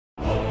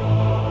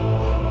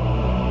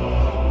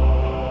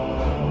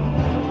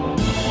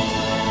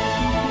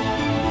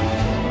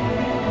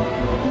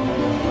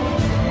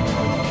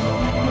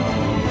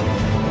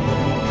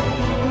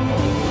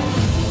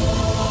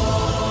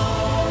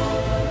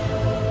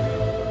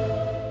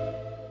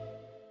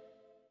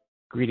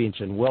Greetings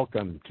and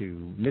welcome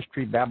to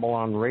Mystery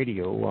Babylon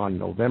Radio on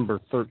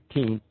November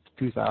 13th,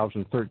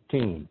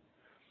 2013.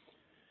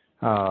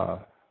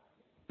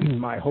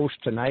 My host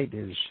tonight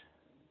is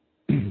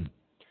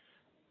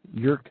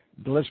Jurk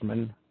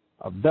Glisman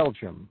of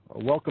Belgium.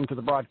 Welcome to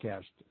the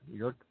broadcast,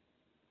 Jurk.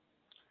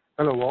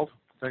 Hello, Walt.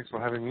 Thanks for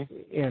having me.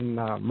 And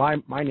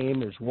my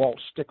name is Walt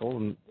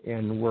Stickle,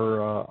 and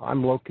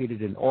I'm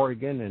located in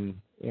Oregon,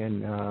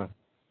 and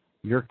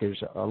Jurk is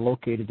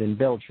located in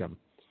Belgium.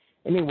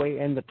 Anyway,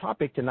 and the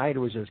topic tonight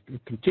was a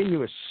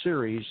continuous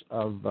series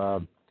of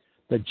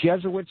the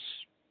Jesuits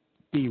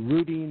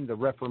derooting the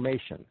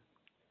Reformation.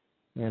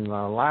 And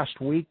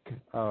last week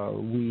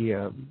we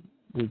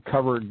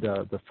covered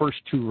the first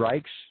two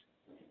Reichs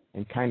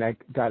and kind of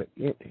got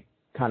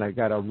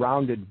a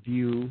rounded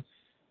view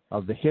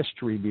of the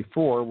history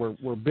before.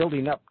 We're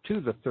building up to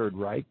the Third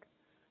Reich,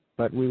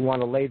 but we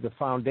want to lay the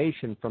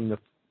foundation from the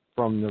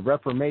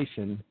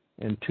Reformation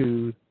and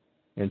to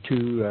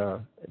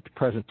the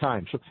present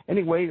time. So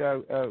anyway,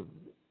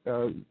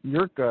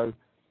 Jurk,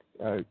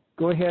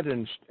 go ahead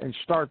and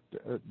start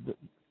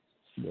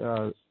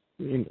in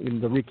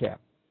the recap.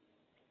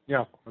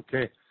 Yeah,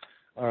 okay.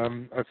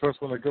 I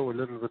first want to go a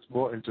little bit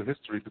more into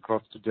history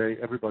because today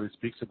everybody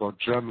speaks about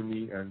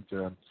Germany and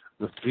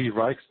the three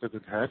Reichs that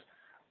it had,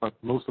 but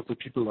most of the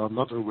people are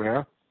not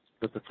aware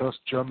that the first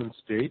German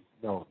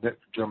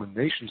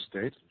nation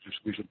state, which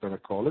we should better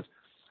call it,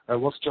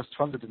 was just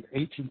founded in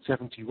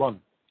 1871.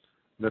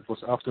 That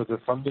was after the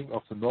funding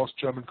of the North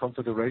German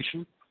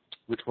Confederation,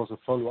 which was a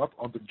follow-up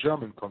on the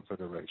German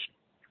Confederation.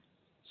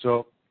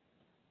 So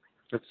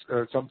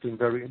that's something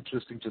very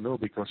interesting to know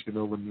because, you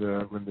know, when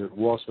the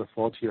wars were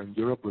fought here in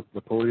Europe with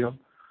Napoleon,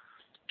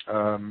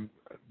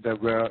 there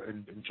were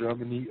in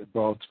Germany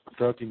about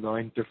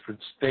 39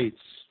 different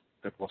states.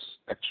 That was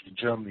actually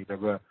Germany. There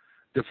were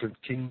different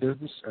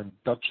kingdoms and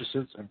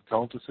duchesses and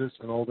countesses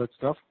and all that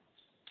stuff.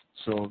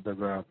 So there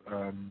were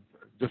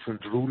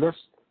different rulers,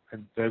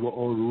 and they were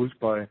all ruled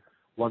by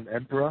one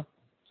emperor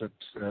that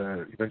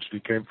eventually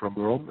came from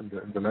Rome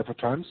in the latter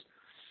times.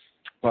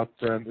 But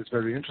it's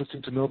very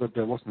interesting to know that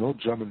there was no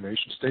German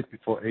nation state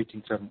before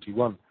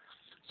 1871.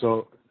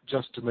 So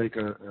just to make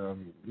a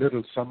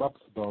little sum up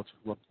about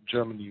what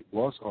Germany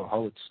was or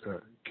how it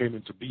came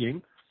into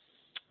being,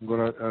 I'm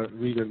going to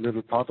read a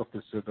little part of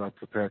this that I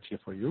prepared here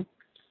for you.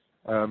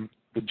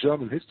 The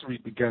German history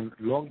began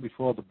long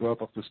before the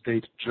birth of the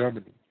state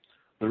Germany.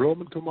 The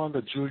Roman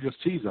commander Julius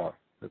Caesar,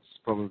 that's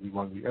probably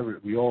one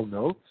we all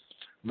know,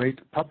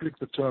 made public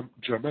the term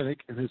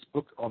Germanic in his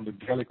book on the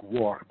Gallic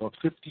War about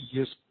 50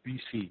 years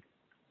BC.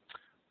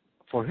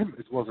 For him,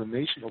 it was a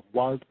nation of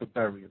wild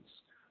barbarians.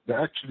 There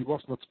actually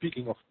was not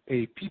speaking of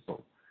a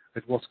people.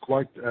 It were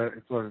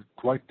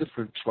quite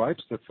different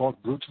tribes that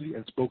fought brutally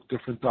and spoke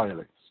different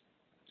dialects.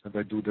 And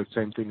they do the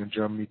same thing in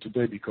Germany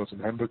today because in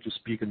Hamburg you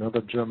speak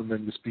another German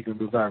than you speak in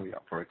Bavaria,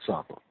 for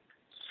example.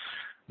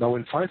 Now,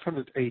 in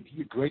 500 AD,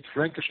 a great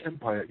Frankish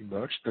empire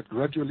emerged that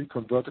gradually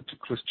converted to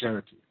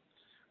Christianity.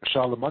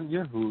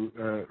 Charlemagne, who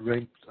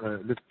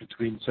lived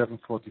between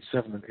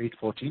 747 and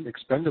 814,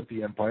 expanded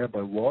the empire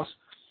by wars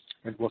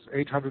and was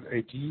 800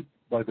 AD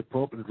by the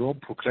Pope in Rome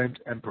proclaimed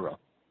emperor.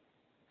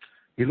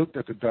 He looked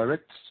at the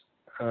direct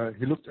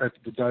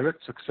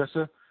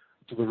successor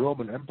to the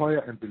Roman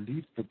Empire and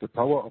believed that the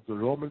power of the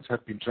Romans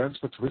had been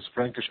transferred to his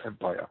Frankish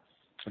empire,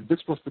 and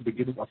this was the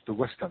beginning of the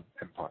Western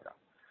Empire.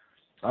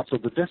 After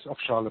the death of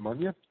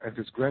Charlemagne and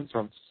his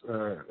grandsons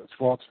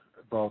fought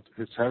about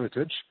his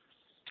heritage,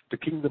 the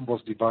kingdom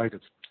was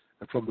divided.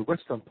 And from the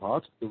western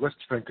part, the West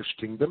Frankish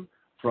kingdom,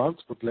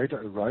 France would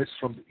later arise.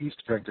 From the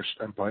East Frankish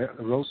Empire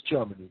arose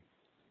Germany.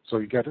 So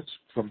you get it?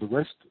 From the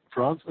west,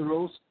 France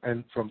arose,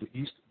 and from the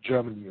east,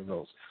 Germany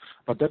arose.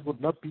 But that would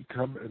not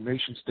become a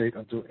nation state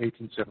until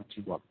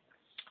 1871.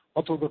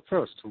 Otto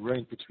I, who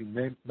reigned between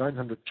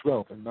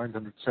 912 and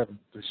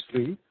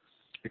 973,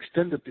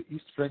 extended the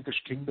East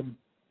Frankish kingdom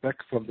back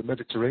from the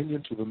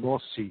Mediterranean to the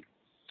North Sea.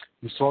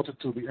 He sorted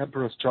to the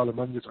Emperor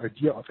Charlemagne's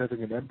idea of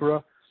having an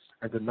emperor,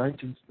 and in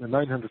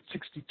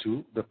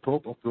 962, the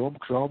Pope of Rome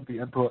crowned the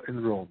emperor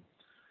in Rome.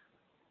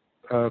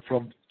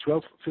 From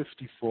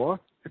 1254,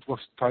 it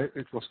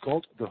was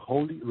called the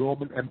Holy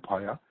Roman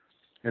Empire.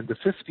 In the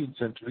 15th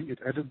century, it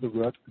added the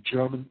word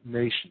German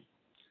nation.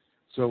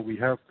 So we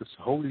have this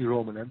Holy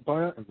Roman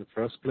Empire in the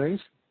first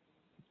place,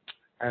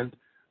 and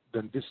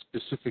then this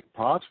specific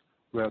part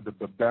where the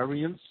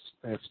barbarians,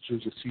 as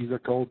Julius Caesar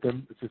called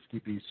them, 50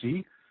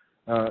 BC,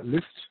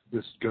 lived,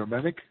 this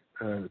Germanic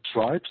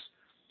tribes,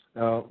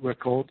 were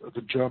called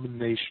the German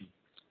nation.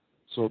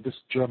 So this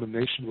German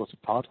nation was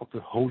a part of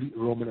the Holy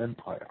Roman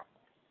Empire.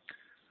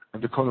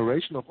 And the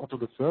coronation of Otto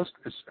I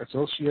is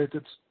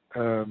associated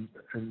in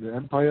the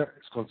empire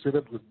is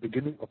considered with the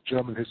beginning of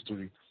German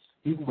history,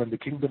 even when the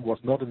kingdom was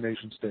not a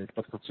nation state,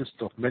 but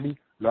consisted of many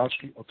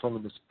largely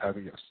autonomous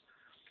areas.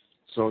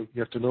 So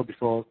you have to know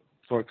before,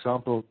 for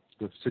example,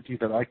 the city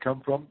that I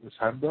come from is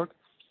Hamburg.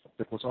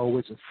 That was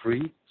always a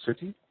free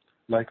city.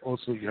 Like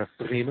also you have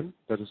Bremen,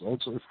 that is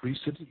also a free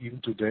city,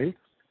 even today,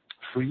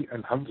 free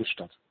and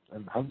Hansestadt.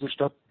 And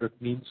Hansestadt,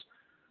 that means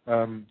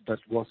that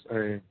was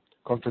a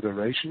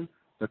confederation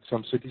that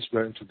some cities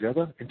were in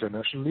together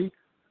internationally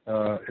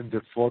in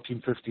the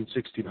 14, 15,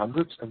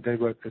 1600s, and they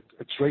were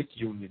a trade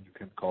union, you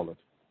can call it.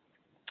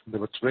 They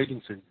were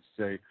trading cities.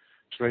 They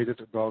traded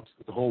about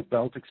the whole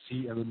Baltic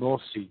Sea and the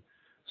North Sea.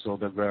 So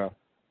there were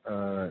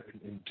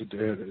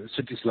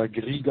cities like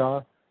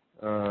Riga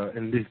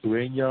in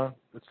Lithuania,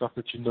 the stuff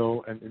that you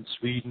know, and in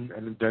Sweden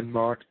and in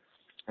Denmark,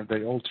 and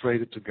they all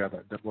traded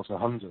together. That was a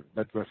Hanse.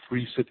 That were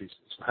free cities.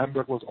 So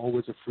Hamburg was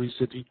always a free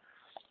city.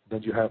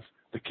 Then you have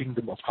the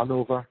Kingdom of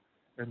Hanover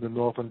in the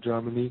northern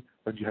Germany.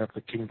 Then you have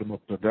the Kingdom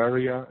of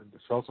Bavaria in the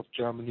south of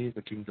Germany,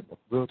 the Kingdom of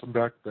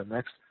Württemberg, the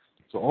next.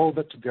 So all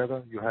that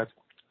together, you had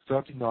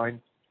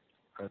 39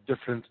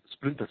 different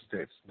splinter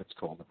states, let's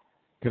call them.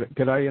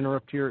 Could I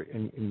interrupt here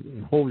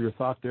and hold your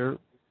thought there?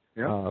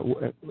 Yeah.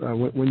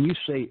 When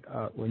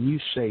you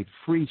say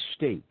free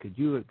state, could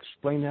you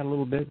explain that a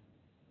little bit?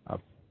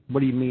 What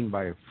do you mean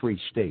by a free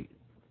state?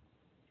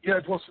 Yeah,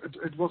 it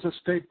was a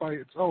state by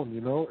its own.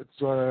 You know, it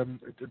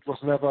was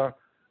never.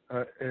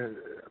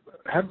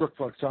 Hamburg,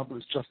 for example,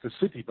 is just a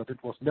city, but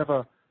it was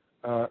never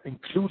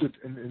included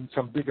in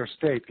some bigger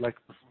state. Like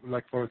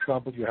for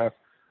example, you have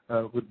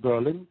with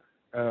Berlin,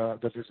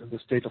 that is in the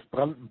state of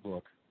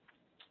Brandenburg.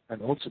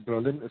 And also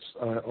Berlin is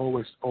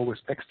always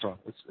extra.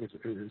 It's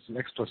an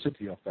extra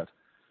city of that.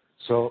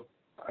 So,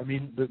 I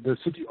mean, the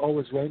city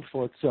always reigned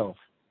for itself.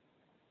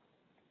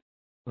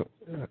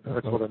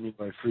 That's what I mean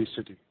by free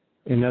city.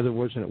 In other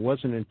words, it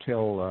wasn't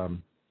until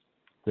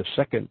the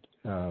Second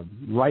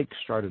Reich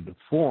started to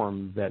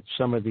form that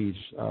some of these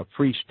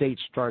free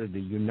states started to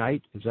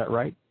unite. Is that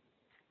right?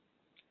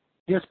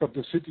 Yes, but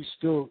the cities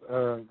still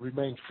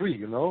remain free.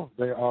 You know,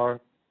 they are.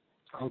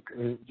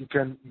 You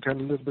can a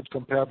little bit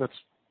compare that.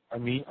 I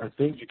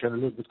think you can a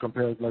little bit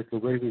compare it like the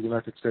way the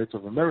United States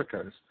of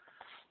America is.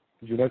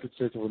 The United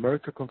States of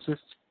America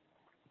consists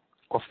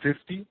of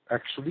 50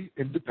 actually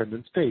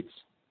independent states.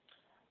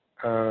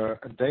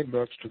 And they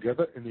merged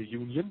together in a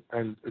union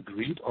and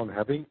agreed on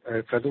having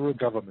a federal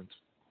government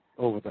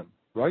over them,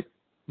 right?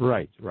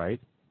 Right.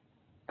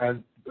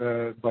 And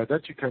by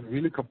that you can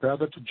really compare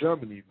that to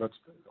Germany. But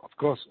of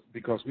course,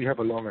 because we have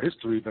a longer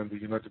history than the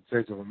United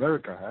States of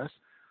America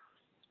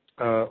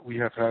has, we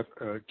have had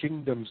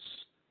kingdoms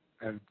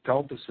and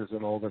countesses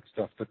and all that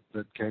stuff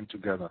that came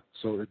together.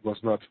 So it was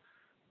not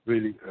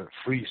really a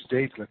free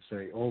state, let's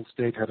say. All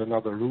state had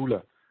another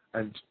ruler,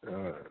 and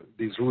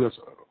these rulers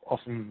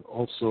often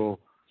also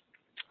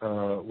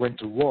went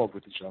to war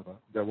with each other.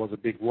 There was a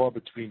big war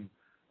between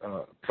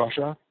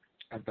Prussia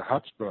and the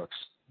Habsburgs,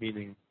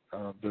 meaning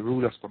the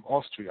rulers from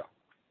Austria.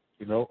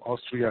 You know,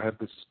 Austria had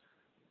this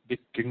big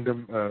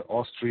kingdom,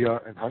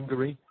 Austria and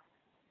Hungary,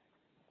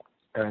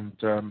 and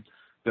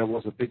there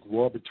was a big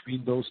war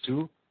between those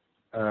two.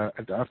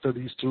 And after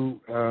these two,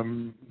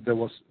 there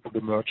was the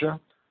merger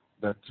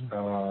that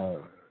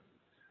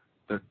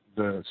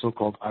the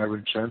so-called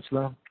Iron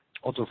Chancellor,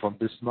 Otto von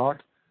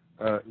Bismarck,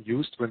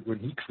 used when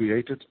he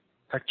created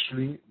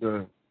actually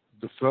the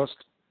first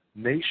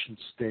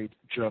nation-state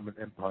German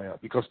empire,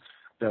 because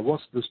there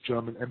was this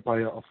German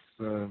empire of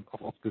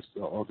this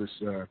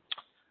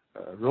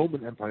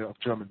Roman Empire of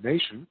German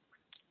nation,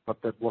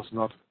 but that was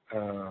not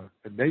a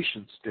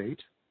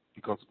nation-state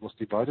because it was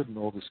divided in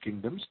all these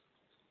kingdoms.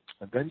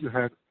 And then you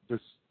had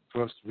this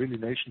first really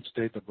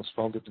nation-state that was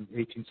founded in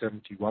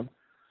 1871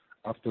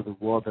 after the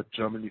war that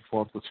Germany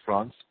fought with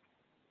France.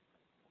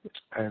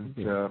 And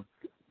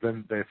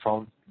then they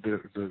found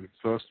the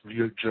first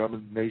real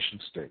German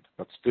nation-state.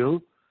 But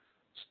still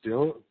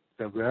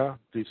there were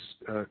these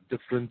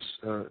different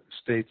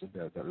states in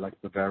there, like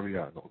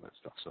Bavaria and all that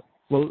stuff. So.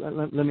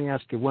 Well, let me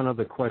ask you one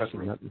other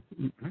question.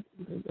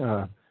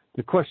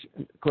 The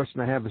question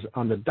I have is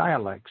on the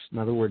dialects. In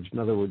other words,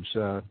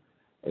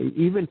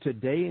 even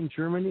today in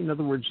Germany, in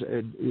other words,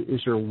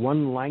 is there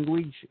one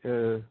language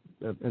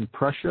in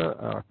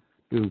Prussia?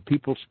 Do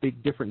people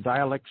speak different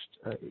dialects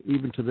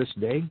even to this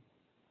day?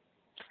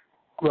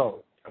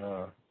 Well,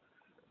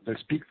 they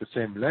speak the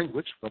same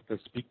language, but they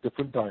speak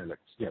different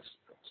dialects, yes.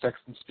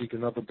 Saxons speak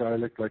another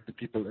dialect like the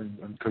people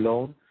in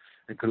Cologne.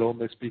 In Cologne,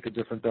 they speak a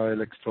different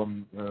dialect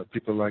from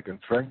people like in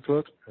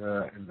Frankfurt,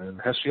 in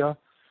Hesse.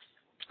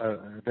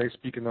 They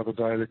speak another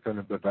dialect than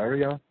in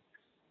Bavaria.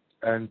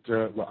 And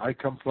where I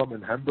come from,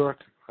 in Hamburg,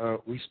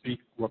 we speak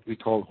what we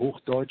call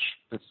Hochdeutsch.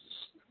 That's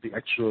the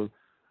actual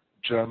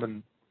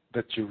German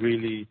that you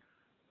really,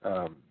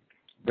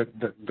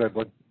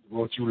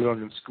 what you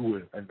learn in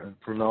school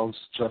and pronounce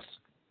just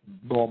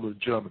normal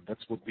German.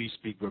 That's what we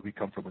speak where we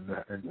come from in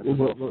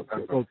Hamburg.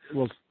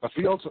 But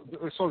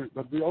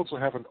we also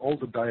have an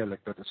older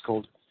dialect that is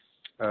called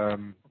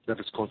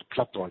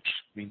Plattdeutsch,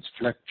 means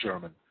flat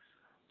German.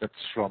 That's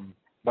from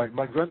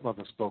my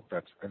grandmother spoke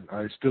that, and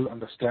I still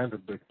understand a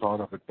big part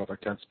of it, but I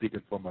can't speak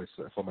it for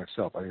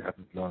myself. I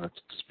haven't learned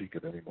to speak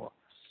it anymore.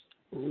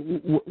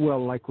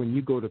 Well, like when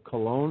you go to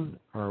Cologne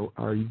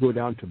or you go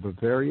down to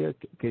Bavaria,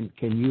 can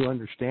you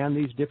understand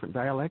these different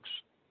dialects?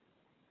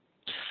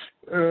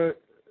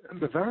 In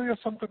Bavaria,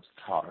 sometimes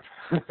it's hard.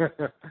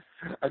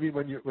 I mean,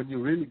 when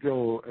you really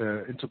go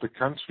into the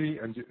country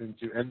and you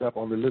end up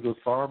on a little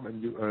farm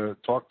and you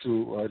talk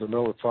to, I don't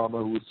know, a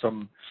farmer who is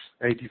some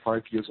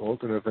 85 years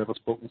old and has never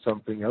spoken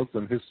something else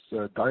than his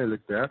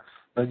dialect there,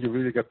 then you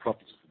really get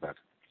problems with that.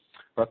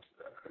 But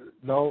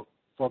now,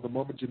 for the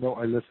moment,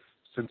 I live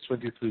since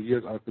 23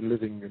 years. I've been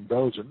living in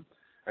Belgium,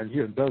 and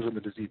here in Belgium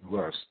it is even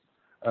worse.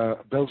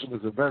 Belgium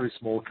is a very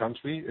small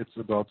country. It's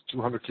about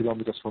 200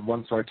 kilometers from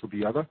one side to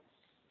the other.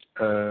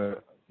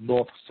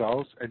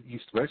 North-south and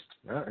east-west,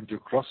 and you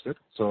crossed it,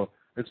 so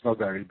it's not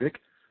very big.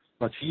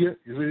 But here,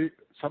 you really,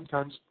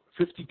 sometimes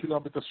 50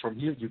 kilometers from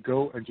here, you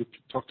go and you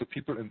talk to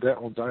people in their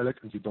own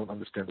dialect, and you don't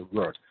understand a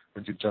word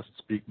when you just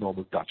speak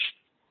normal Dutch.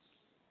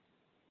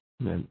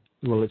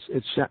 Well,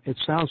 it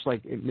sounds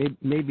like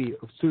maybe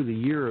through the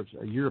year of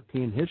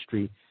European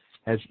history,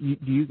 do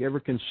you ever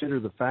consider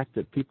the fact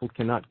that people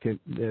that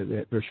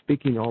they're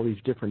speaking all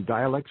these different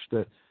dialects,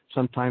 that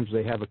sometimes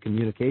they have a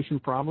communication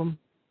problem?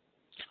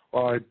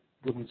 Well, I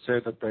wouldn't say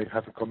that they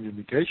have a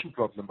communication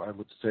problem. I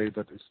would say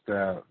that it's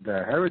their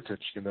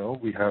heritage.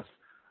 We have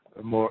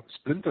more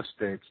splinter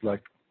states.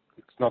 Like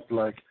it's not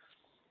like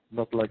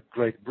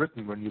Great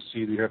Britain, when you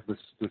see we have this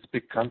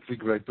big country,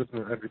 Great Britain,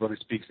 and everybody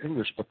speaks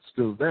English, but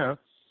still there.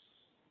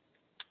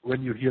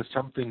 When you hear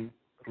something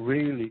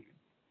really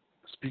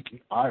speaking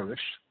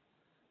Irish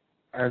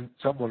and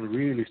someone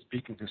really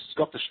speaking a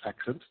Scottish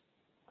accent,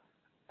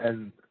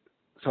 and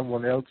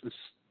someone else is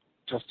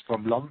just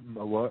from London,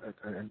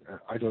 and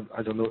I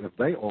don't know if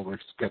they always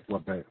get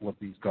what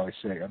these guys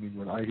say. I mean,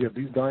 when I hear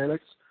these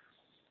dialects,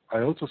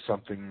 I also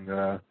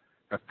have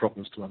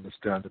problems to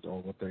understand it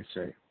all what they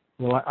say.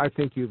 Well, I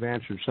think you've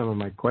answered some of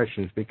my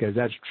questions, because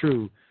that's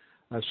true.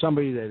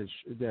 Somebody that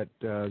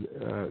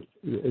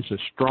is a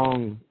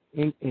strong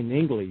in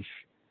English,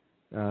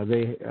 there's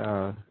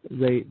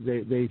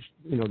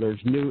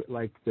new,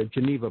 like the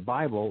Geneva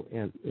Bible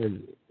and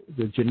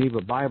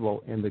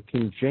the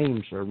King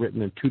James are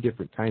written in two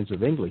different kinds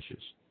of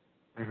Englishes.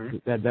 Mm-hmm.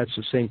 That's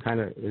the same kind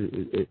of.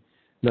 In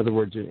other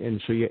words,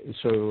 and so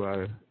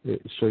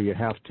you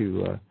have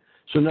to.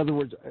 So in other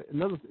words,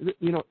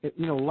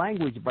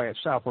 language by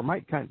itself.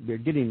 They're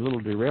getting a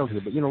little derailed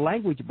here, but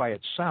language by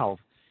itself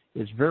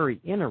is very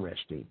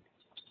interesting.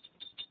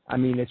 I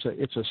mean, it's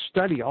a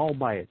study all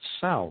by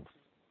itself,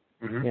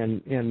 mm-hmm.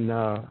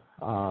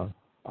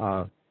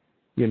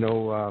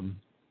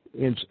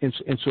 And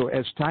so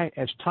as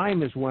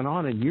time has went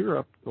on in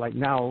Europe, like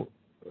now,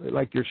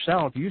 like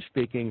yourself, you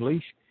speak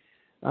English,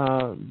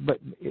 but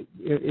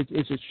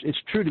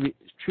it's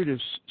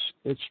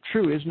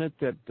true, isn't it,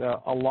 that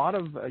a lot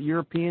of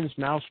Europeans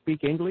now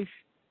speak English?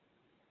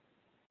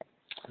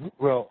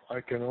 Well,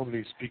 I can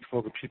only speak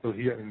for the people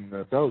here in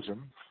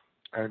Belgium,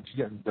 and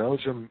here in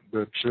Belgium,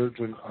 the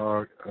children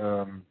are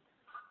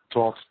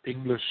taught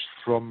English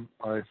from,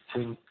 I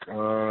think,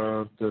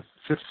 the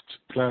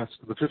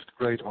fifth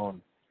grade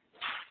on.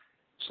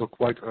 So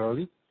quite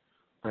early.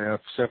 I have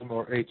 7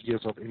 or 8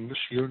 years of English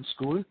here in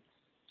school.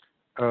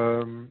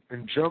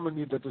 In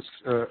Germany, that is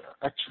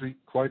actually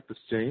quite the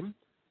same,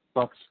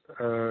 but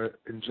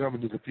in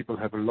Germany, the people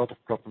have a lot of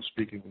problems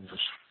speaking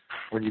English.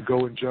 When you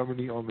go in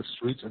Germany on the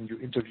streets and you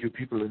interview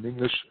people in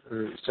English,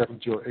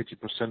 70 or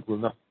 80% will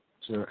not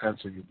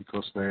answer you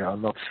because they are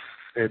not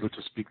able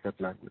to speak that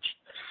language.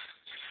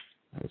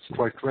 It's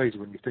quite crazy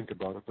when you think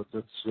about it, but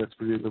that's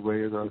really the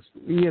way it is.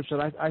 Yes,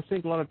 and I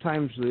think a lot of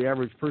times the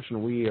average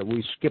person,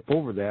 we skip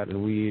over that,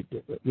 and we,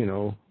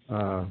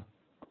 I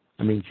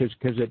mean,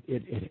 because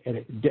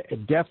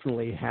it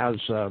definitely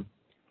has, a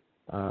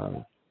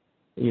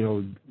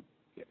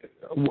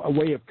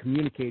way of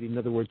communicating. In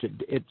other words,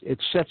 it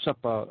sets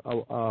up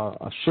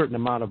a certain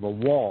amount of a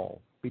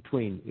wall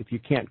between if you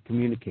can't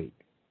communicate.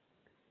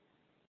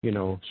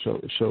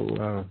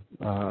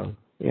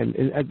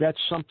 And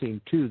that's something,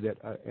 too, that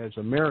as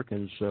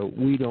Americans,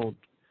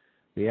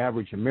 the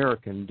average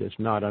American does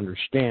not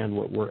understand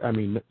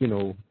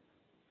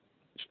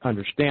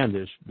understand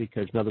this,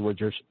 because, in other words,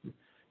 there's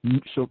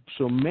so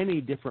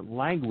many different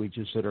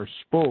languages that are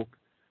spoke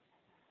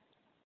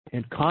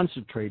and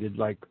concentrated,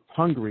 like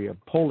Hungary,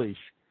 Polish,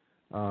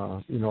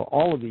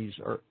 all of these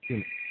are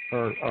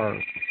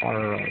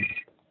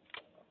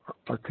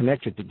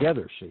connected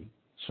together, see?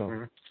 So,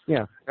 mm-hmm.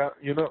 Yeah.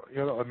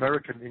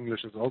 American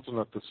English is also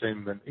not the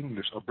same than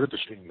English or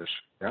British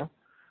English, yeah?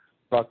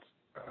 But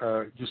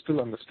you still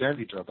understand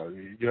each other.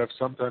 You have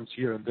sometimes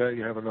here and there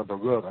you have another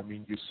word. I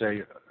mean, you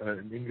say,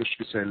 in English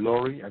you say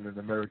lorry, and in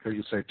America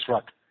you say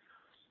truck.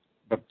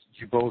 But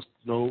you both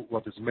know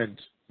what is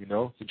meant,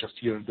 You just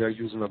here and there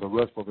use another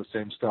word for the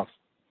same stuff.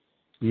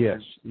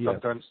 Yes.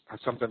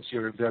 Sometimes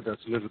here and there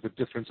there's a little bit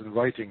difference in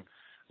writing.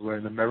 Where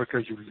in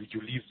America you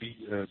leave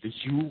the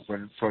U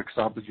when, for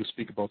example, you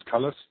speak about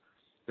colors.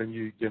 Then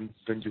you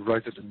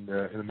write it in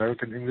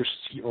American English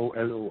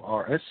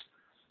COLORS,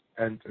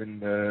 and in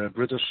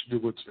British you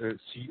would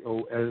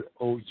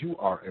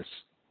COLOURS,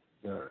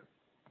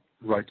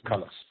 write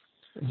colors.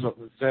 Mm-hmm. So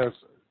there's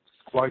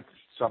quite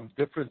some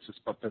differences,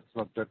 but that's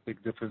not that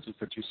big differences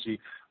that you see.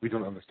 We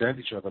don't understand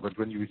each other, but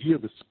when you hear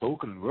the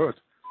spoken word,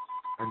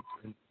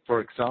 and for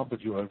example,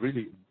 you are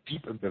really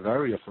deep in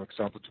Bavaria, for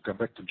example, to come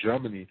back to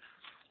Germany,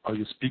 or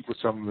you speak with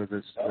someone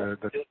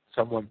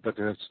someone that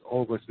has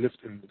always lived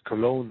in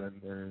Cologne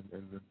and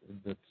in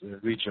that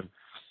region,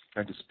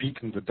 and is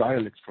speaking the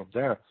dialect from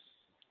there,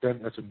 then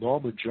as a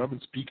normal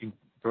German-speaking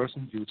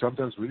person, you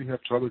sometimes really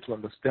have trouble to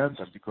understand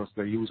them because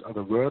they use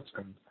other words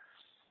and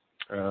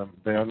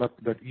they are not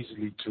that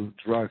easily to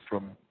derive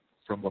from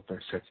what they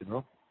said,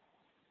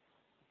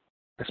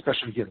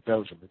 Especially here in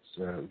Belgium. It's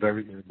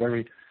very,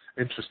 very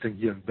interesting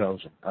here in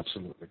Belgium,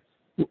 absolutely.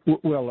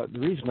 Well, the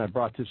reason I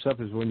brought this up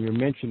is when you're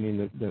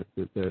mentioning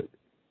the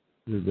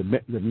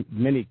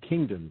many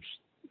kingdoms,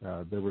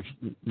 there were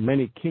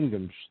many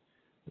kingdoms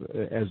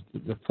as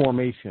the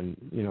formation,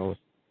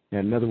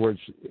 and in other words,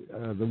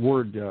 the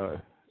word,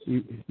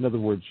 in other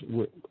words,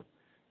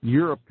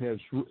 Europe has,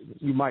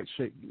 you might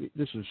say,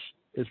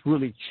 it's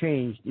really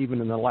changed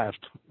even in the last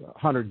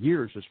 100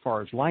 years as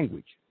far as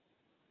language.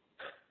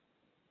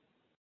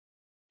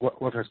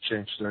 What has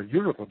changed?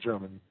 Europe or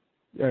Germany?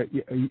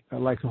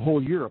 Like the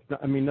whole Europe.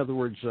 I mean, in other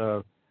words,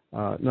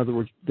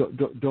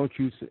 don't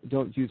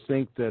you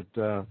think that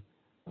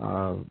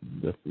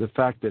the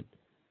fact that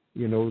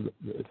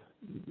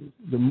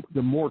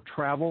the more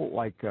travel,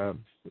 like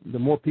the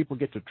more people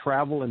get to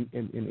travel and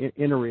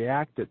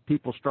interact, that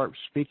people start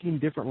speaking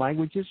different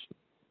languages?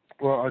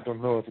 Well, I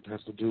don't know if it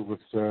has to do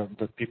with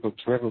that people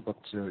travel, but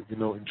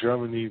in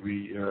Germany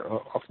we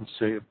often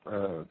say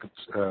a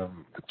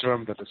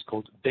term that is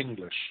called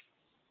Denglish.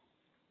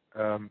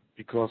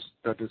 Because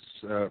that is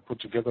put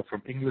together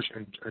from English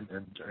and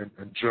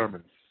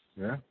German,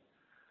 yeah.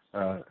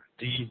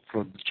 D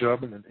for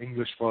German and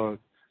English for,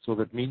 so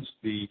that means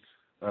the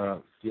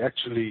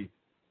actually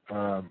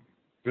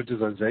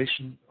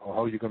Britishization, or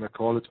how you're going to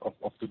call it,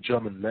 of the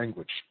German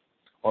language,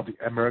 or the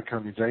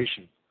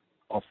Americanization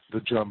of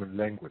the German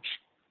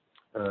language,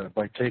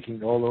 by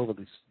taking all over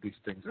these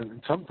things.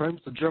 And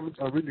sometimes the Germans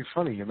are really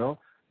funny,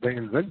 They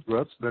invent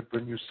words that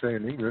when you say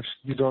in English,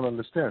 you don't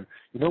understand.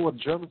 You know what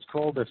Germans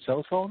call their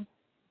cell phone?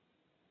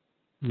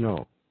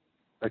 No.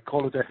 They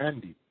call it a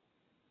handy.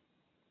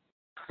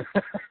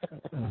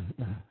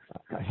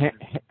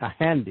 A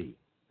handy?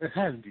 A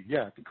handy,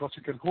 yeah, because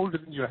you can hold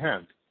it in your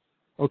hand.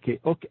 Okay,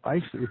 I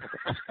see.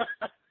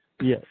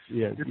 Yes.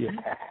 You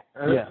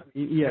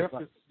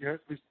have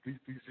these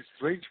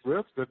strange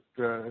words that,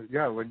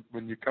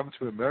 when you come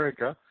to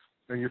America,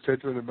 and you say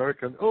to an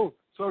American, "Oh,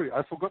 sorry,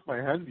 I forgot my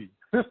handy."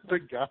 The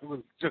guy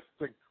will just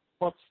think,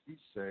 "What's he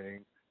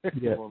saying?"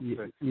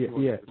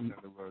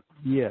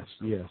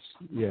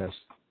 Yes.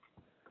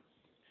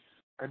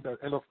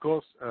 And of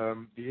course,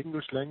 the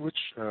English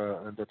language,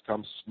 and that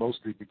comes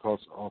mostly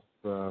because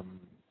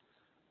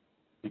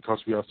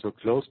we are so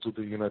close to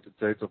the United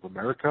States of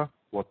America.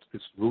 What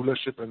is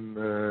rulership and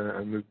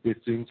the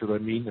big things that I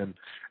mean, and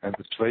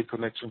the trade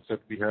connections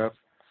that we have.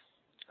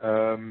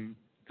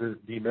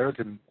 The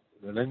American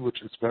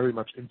language is very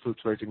much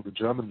infiltrating the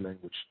German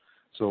language.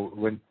 So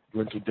when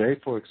today,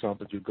 for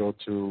example, you go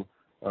to,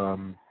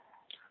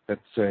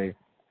 let's say,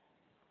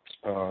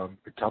 a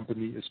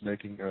company is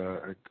making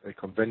a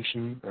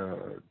convention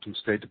to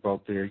state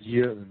about their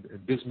year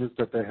and business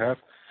that they have,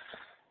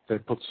 they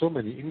put so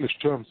many English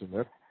terms in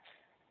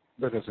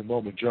that as a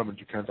normal German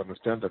you can't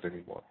understand that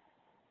anymore.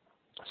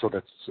 So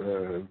that's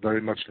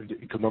very much in the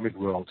economic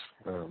world.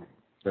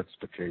 That's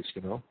the case,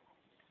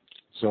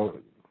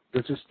 So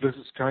this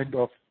is kind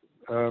of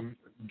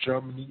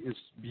Germany is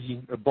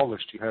being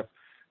abolished.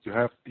 You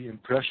have the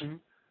impression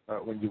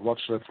when you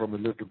watch that from a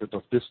little bit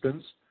of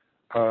distance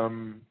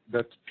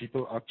that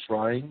people are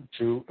trying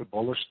to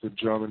abolish the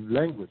German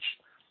language,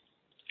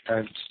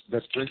 and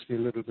that brings me a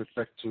little bit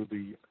back to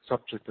the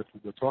subject that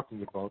we were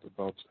talking about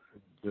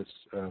this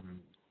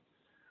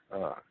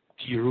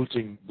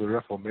derooting the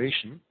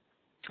Reformation.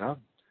 Right.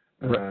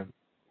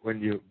 When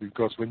you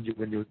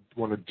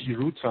want to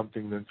deroot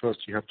something, then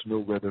first you have to know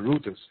where the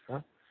root is.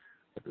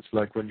 It's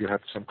like when you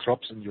have some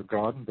crops in your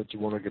garden that you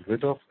want to get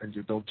rid of, and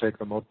you don't take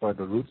them out by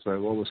the roots; they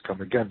will always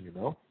come again.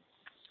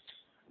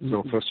 Mm-hmm.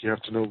 So first you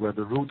have to know where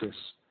the root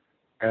is,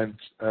 and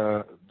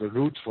the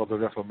root for the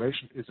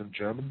Reformation is in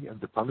Germany, and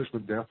the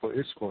punishment therefore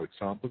is, for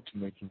example, to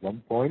making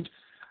one point,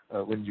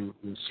 when you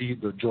see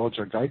the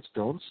Georgia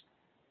Guidestones,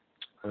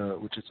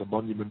 which is a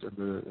monument in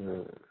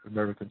the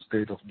American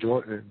state of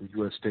Georgia, in the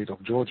U.S. state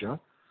of Georgia.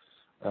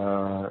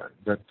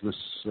 That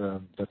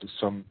is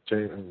some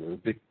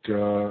big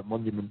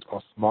monument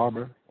of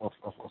marmor, of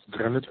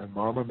granite and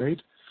marmor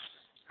made,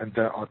 and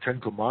there are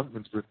 10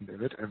 commandments written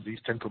in it, and these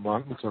 10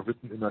 commandments are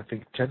written in, I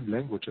think, 10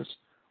 languages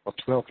or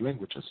 12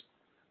 languages,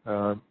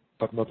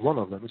 but not one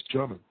of them is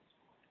German.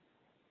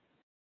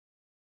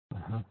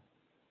 Uh-huh.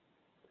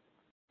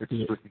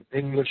 It's written in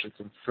English, it's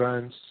in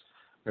French,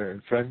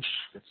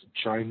 it's in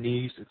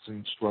Chinese, it's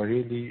in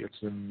Swahili,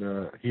 it's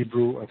in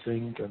Hebrew, I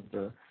think,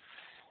 and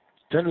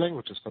 10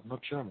 languages, but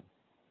not German.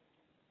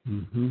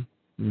 Mm-hmm.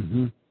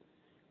 Mm-hmm.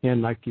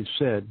 And like you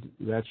said,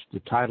 that's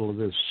the title of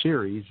this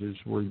series, is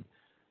we're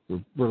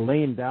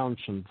laying down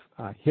some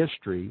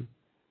history,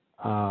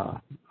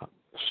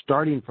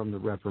 starting from the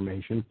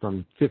Reformation,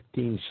 from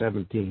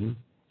 1517,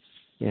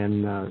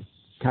 and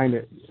kind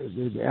of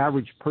the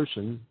average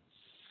person,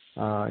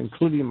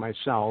 including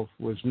myself,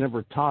 was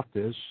never taught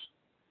this.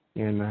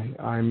 And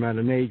I'm at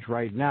an age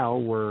right now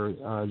where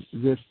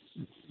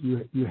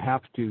you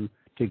have to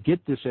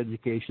get this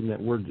education that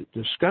we're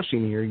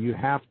discussing here, you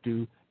have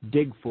to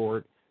dig for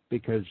it,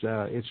 because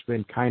it's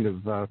been kind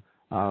of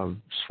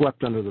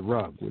swept under the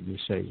rug, would you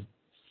say?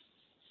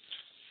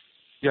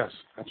 Yes,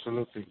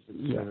 absolutely.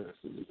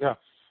 Yeah.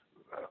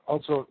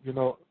 Also,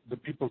 the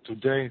people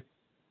today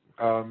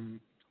are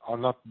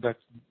not that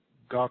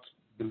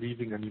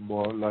God-believing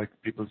anymore like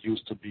people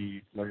used to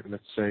be, like,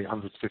 let's say,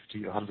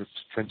 150,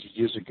 120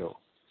 years ago.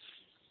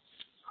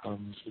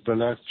 The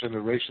last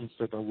generations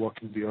that are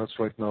walking the earth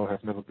right now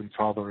have never been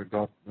farther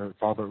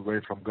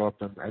away from God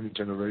than any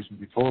generation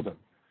before them.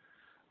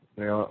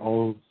 They are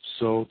all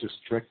so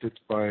distracted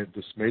by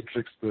this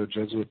matrix the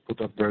Jesuits put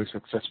up very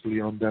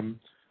successfully on them.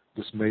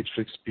 This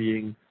matrix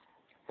being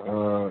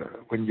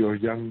when you're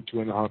young,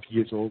 2.5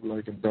 years old,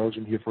 like in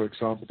Belgium here, for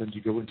example, then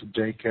you go into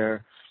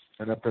daycare,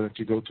 and after that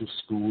you go to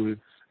school,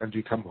 and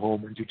you come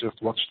home and you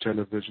just watch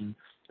television.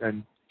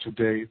 And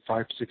today,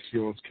 5-6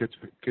 year old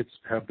kids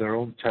have their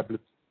own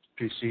tablet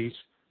PCs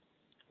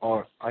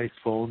or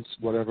iPhones,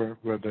 whatever,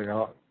 where they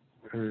are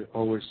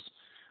always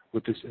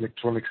with this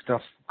electronic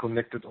stuff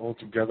connected all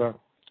together,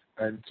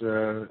 and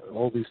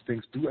all these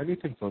things do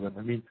anything for them.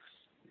 I mean,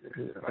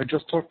 I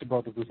just talked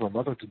about it with my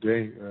mother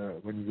today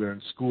when we were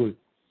in school,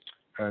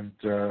 and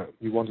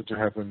we wanted to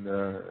have an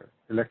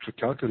electric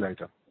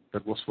calculator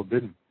that was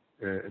forbidden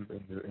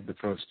in the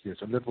first years,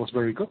 and that was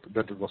very good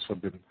that it was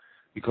forbidden,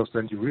 because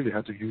then you really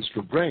had to use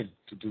your brain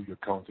to do your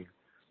counting.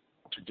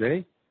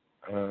 Today,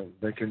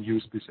 they can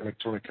use these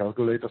electronic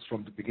calculators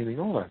from the beginning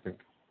on, I think.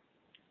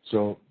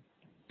 So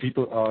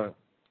people are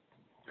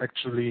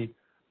actually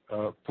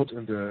put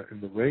in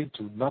the way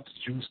to not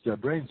use their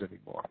brains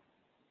anymore.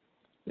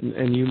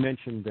 And you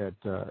mentioned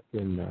that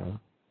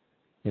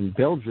in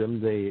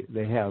Belgium they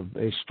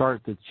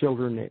start the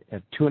children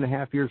at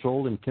 2.5 years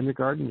old in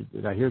kindergarten.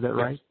 Did I hear that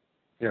right?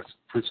 Yes,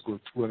 preschool,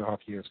 2.5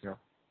 years. Yeah.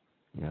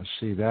 Yeah.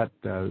 See that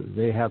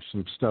they have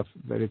some stuff,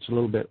 but it's a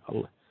little bit.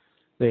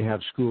 They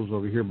have schools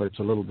over here, but it's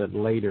a little bit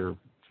later,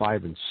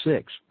 5 and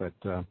 6. But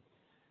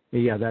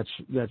yeah, that's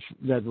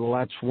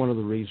one of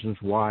the reasons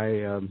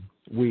why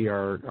we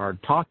are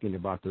talking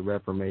about the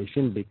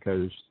Reformation,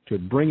 because to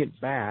bring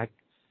it back.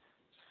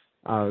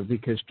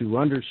 Because to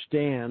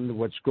understand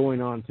what's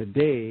going on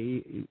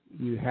today,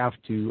 you have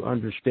to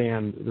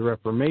understand the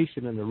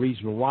Reformation, and the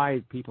reason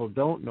why people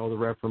don't know the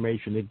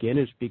Reformation, again,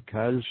 is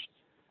because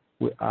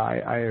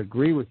I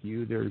agree with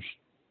you. There's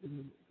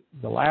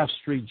the last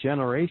 3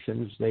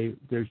 generations.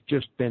 There's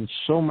just been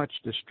so much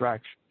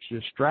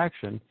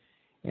distraction,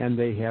 and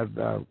they have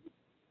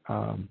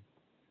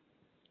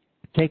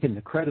taken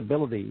the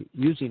credibility,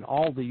 using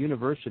all the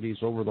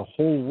universities over the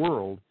whole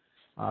world.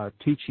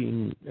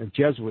 Teaching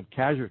Jesuit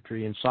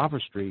casuistry and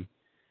sophistry,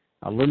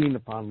 learning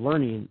upon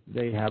learning,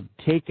 they have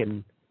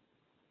taken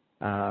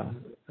that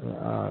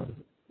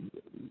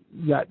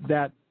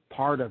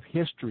part of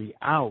history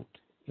out,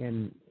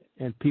 and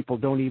people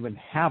don't even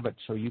have it,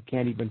 so you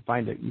can't even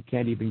find it. You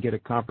can't even get a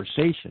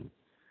conversation.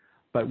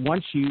 But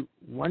once you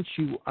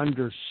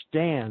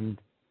understand,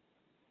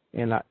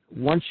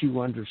 once you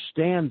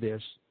understand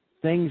this,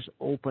 things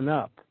open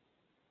up.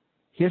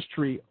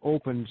 History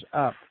opens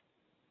up.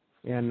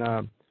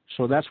 And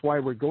so that's why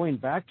we're going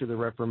back to the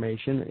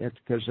Reformation. It's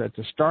because at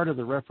the start of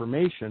the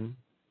Reformation,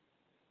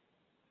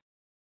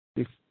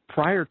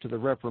 prior to the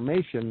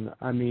Reformation,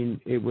 I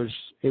mean, it was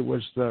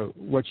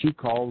what you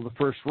call the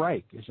First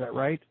Reich. Is that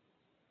right?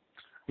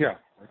 Yeah,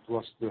 it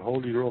was the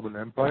Holy Roman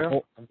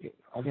Empire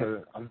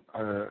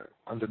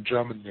under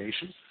German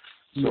nation.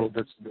 So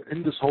that's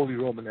in this Holy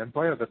Roman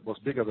Empire that was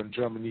bigger than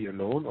Germany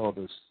alone, or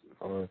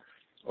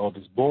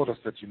this borders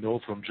that you know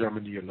from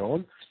Germany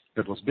alone.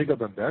 That was bigger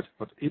than that,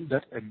 but in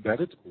that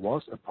embedded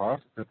was a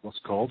part that was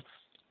called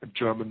a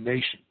German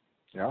nation,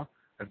 yeah?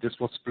 And this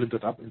was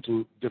splintered up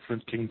into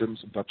different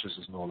kingdoms and duchies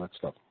and all that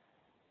stuff.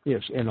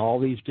 Yes, and all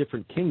these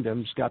different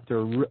kingdoms got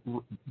their,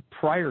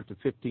 prior to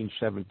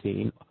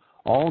 1517,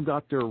 all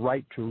got their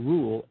right to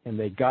rule, and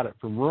they got it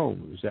from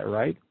Rome. Is that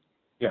right?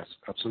 Yes,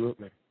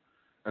 absolutely.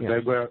 And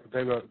yes.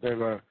 they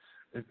were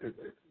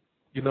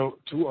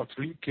 2 or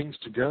 3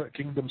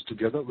 kingdoms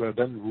together were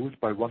then ruled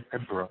by one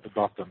emperor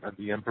above them, and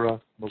the emperor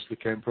mostly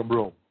came from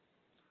Rome,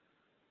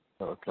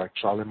 like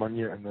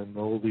Charlemagne, and then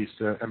all these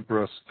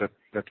emperors that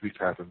we've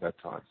had in that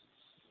time.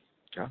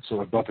 Yeah.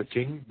 So above a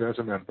king, there's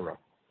an emperor.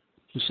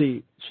 You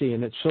see,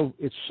 and it's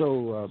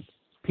so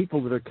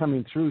people that are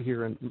coming through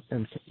here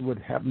and would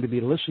happen to be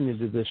listening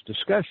to this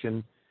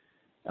discussion.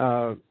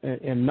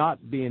 And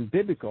not being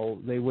biblical,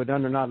 they would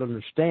not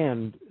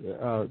understand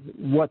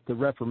what the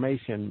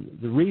Reformation,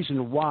 the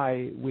reason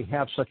why we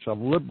have such a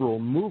liberal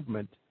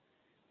movement,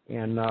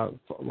 and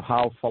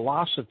how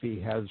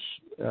philosophy has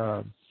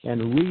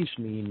and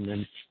reasoning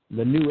and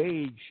the New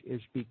Age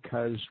is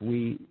because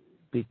the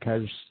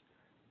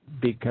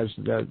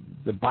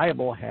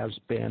Bible has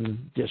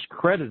been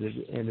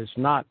discredited, and it's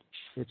not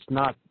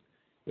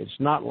It's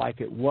not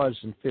like it was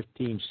in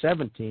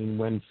 1517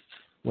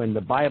 when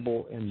the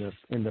Bible in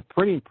the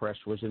printing press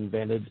was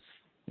invented,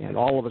 and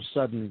all of a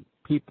sudden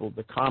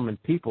the common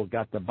people,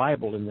 got the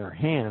Bible in their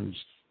hands.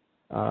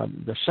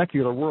 The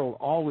secular world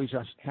always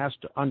has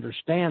to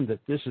understand that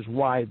this is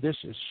why this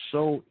is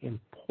so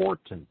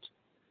important,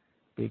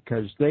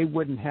 because they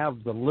wouldn't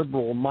have the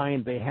liberal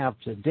mind they have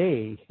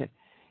today.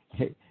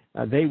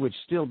 They would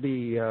still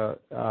be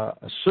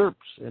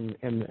usurps in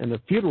the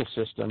feudal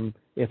system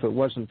if it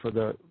wasn't for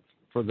the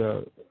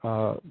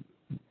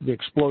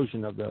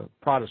explosion of the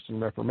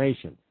Protestant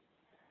Reformation.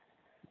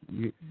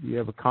 You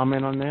have a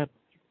comment on that?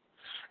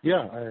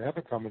 Yeah, I have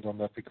a comment on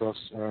that because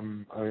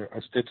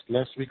I stated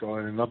last week or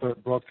in another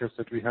broadcast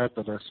that we had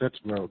that I said,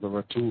 well, there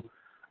were two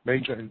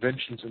major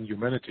inventions in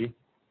humanity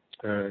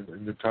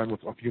in the time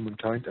of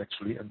humankind,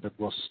 actually, and that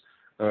was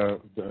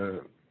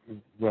the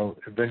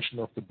invention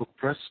of the book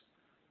press,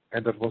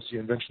 and that was the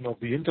invention of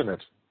the Internet.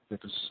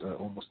 That is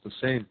almost the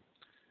same.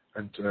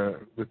 And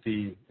with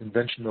the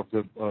invention of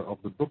the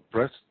book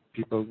press,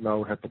 people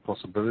now had the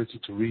possibility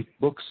to read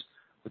books,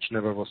 which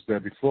never was there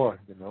before,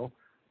 you know.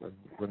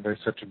 When they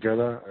sat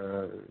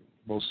together,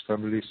 most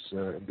families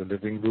in the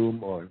living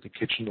room or in the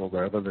kitchen or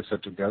wherever they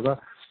sat together,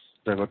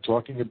 they were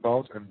talking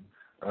about and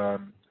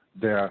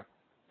their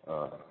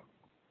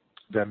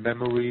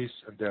memories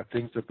and their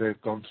things that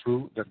they've gone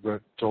through that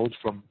were told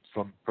from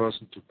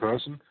person to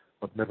person,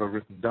 but never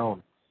written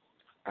down.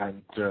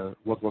 And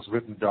what was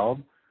written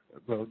down,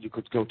 well, you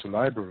could go to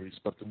libraries,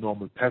 but the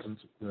normal peasant,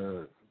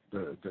 how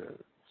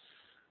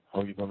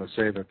you going to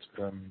say that,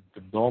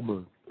 the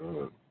normal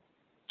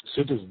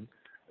citizen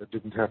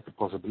didn't have the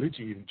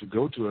possibility even to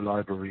go to a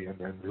library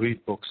and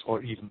read books,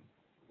 or even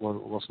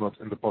was not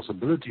in the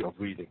possibility of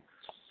reading,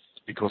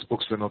 because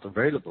books were not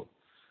available.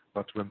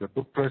 But when the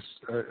book press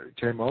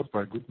came out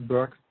by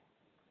Gutenberg,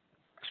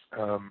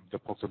 the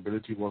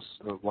possibility was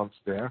once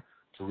there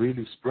to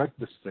really spread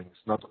these things,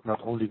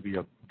 not only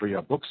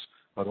via books,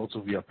 but also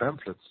via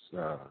pamphlets.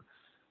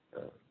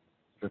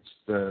 That's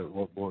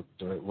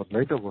what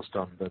later was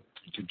done, that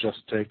you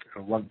just take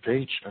one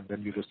page and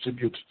then you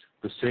distribute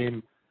the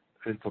same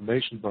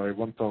information by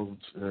 1,000,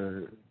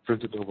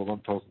 printed over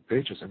 1,000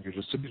 pages, and you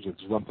distribute it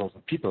to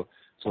 1,000 people.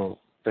 So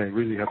they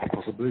really have the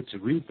possibility to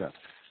read that.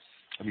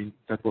 I mean,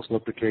 that was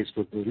not the case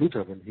with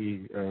Luther when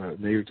he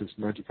nailed his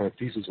 95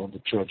 Theses on the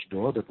church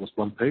door. That was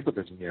one paper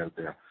that he nailed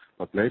there.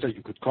 But later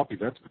you could copy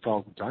that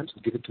 1,000 times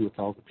and give it to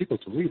 1,000 people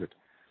to read it.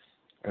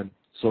 And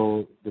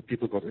so the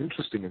people got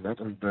interested in that,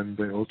 and then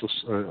they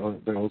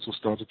also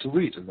started to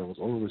read. And there was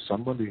always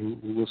somebody who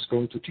was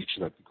going to teach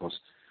that, because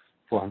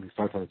 400,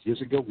 500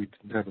 years ago, we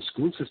didn't have a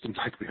school system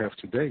like we have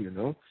today, you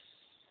know.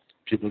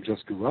 People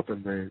just grew up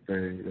and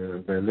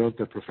they learned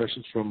their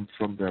professions from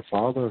their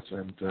fathers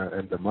and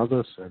their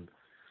mothers, and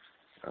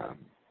it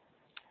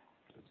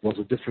was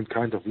a different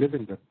kind of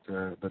living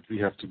that we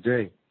have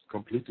today,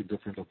 completely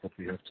different of what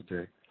we have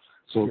today.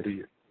 So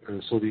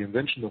the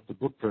invention of the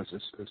book press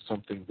is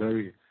something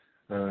very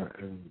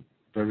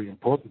very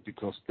important,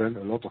 because then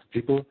a lot of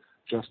people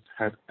just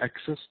had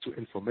access to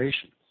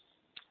information,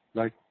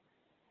 like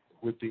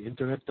with the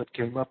internet that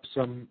came up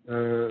some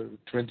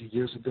 20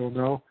 years ago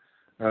now.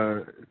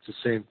 It's the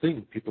same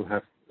thing. People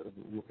have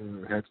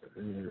had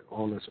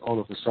all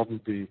of a sudden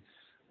the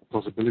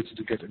possibility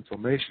to get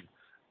information.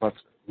 But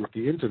with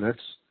the internet,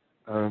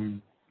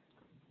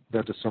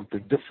 that is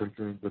something different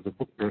than with the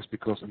book press,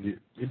 because in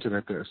the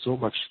internet there is so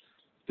much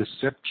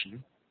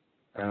deception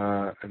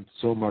and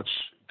so much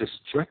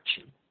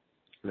distraction,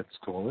 let's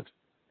call it,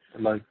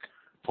 like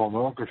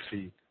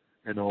pornography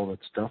and all that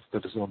stuff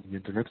that is on the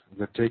internet,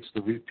 that takes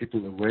the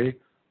people away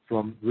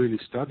from really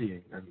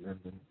studying and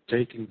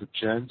taking the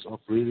chance of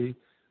really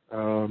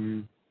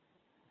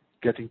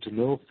getting to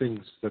know things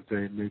that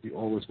they maybe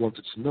always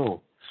wanted to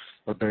know.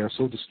 But they are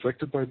so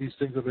distracted by these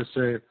things that they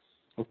say,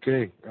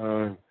 okay,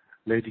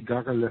 Lady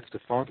Gaga left a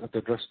fart at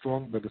that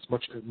restaurant that is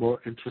much more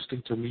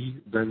interesting to me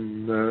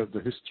than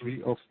the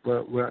history of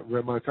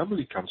where my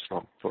family comes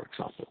from, for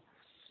example,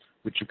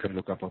 which you can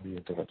look up on the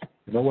internet.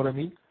 You know what I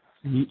mean?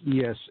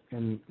 Yes,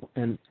 and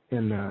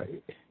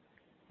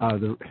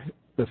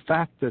the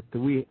fact that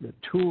the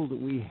tool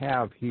that we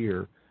have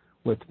here,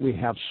 we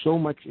have so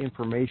much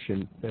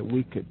information that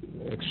we could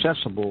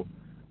accessible,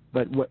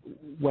 but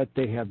what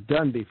they have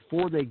done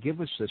before they give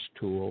us this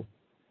tool,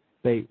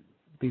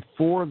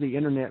 before the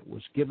internet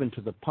was given to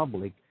the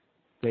public,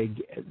 they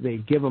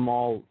give them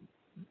all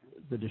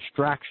the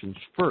distractions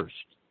first.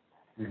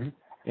 Mm-hmm.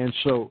 And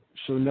so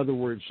in other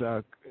words,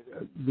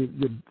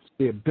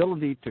 the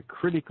ability to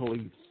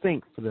critically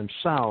think for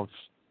themselves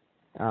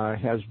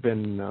has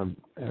been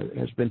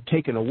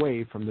taken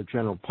away from the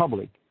general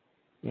public,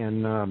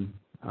 and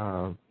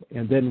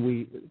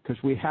then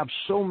because we have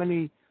so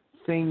many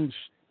things,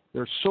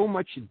 there's so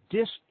much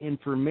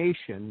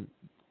disinformation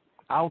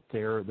out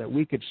there that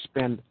we could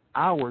spend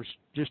hours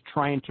just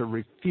trying to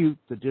refute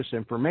the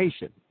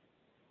disinformation,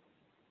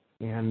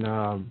 and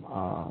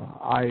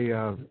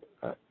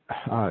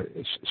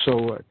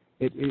so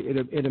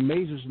it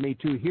amazes me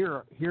too.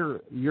 Here,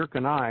 Jörg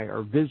and I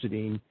are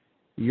visiting.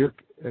 Jörg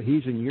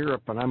he's in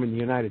Europe and I'm in the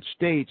United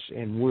States,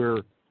 and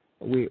we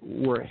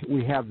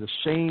have the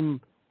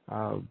same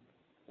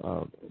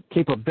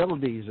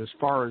capabilities as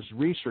far as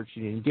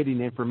researching and getting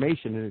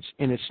information,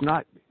 and it's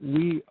not,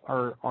 we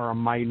are a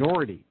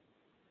minority.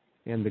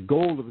 And the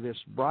goal of this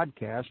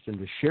broadcast and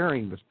the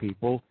sharing with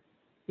people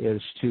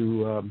is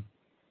to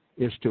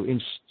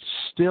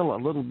instill a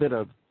little bit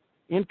of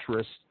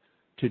interest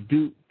to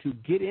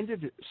get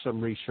into some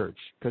research,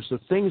 because the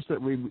things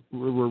that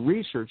we're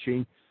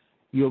researching,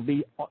 you'll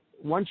be,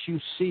 once you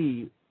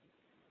see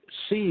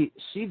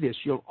this,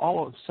 you'll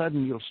all of a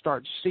sudden you'll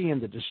start seeing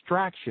the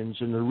distractions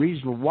and the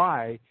reason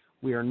why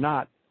we are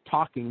not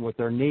talking with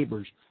our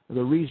neighbors,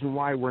 the reason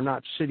why we're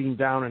not sitting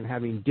down and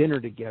having dinner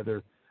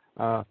together.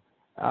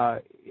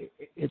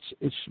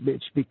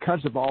 It's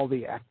because of all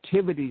the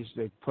activities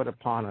they've put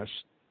upon us,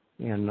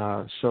 and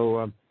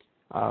so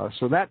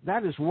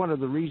that is one of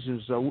the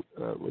reasons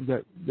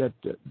that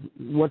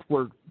what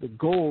the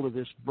goal of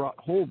this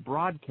whole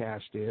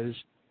broadcast is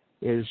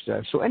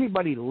so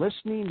anybody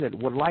listening that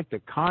would like to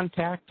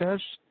contact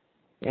us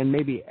and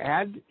maybe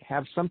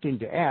have something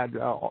to add,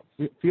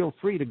 feel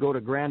free to go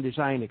to Grand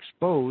Design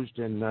Exposed,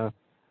 and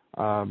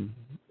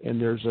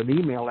there's an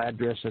email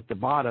address at the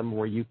bottom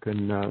where you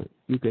can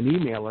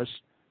email us,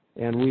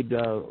 and we'd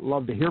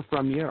love to hear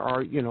from you.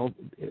 Or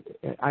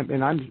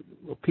I'm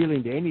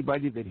appealing to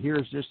anybody that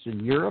hears this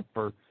in Europe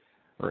or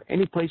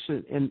any place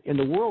in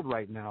the world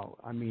right now.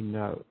 I mean,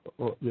 the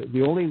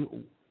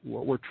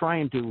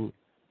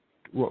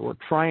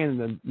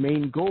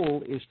main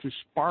goal is to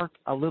spark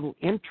a little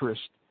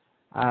interest,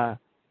 because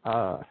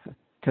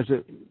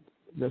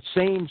the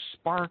same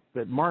spark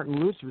that Martin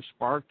Luther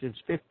sparked in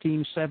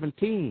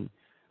 1517,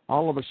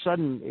 all of a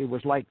sudden it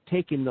was like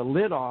taking the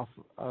lid off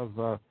of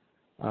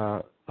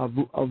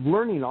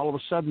learning. All of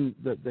a sudden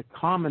the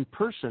common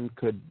person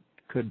could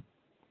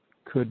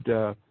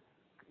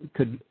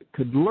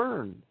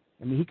learn.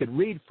 I mean, he could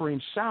read for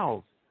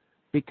himself,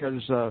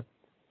 because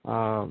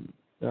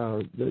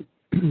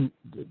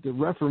the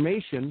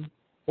Reformation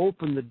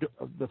opened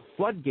the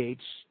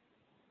floodgates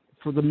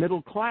for the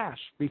middle class.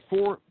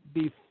 Before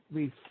the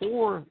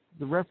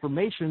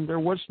Reformation, there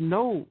was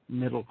no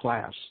middle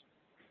class,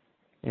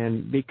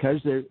 and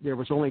because there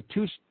was only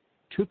two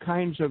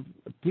kinds of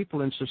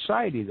people in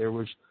society. There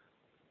was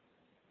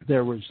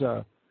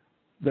the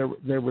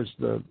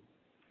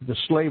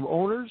slave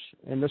owners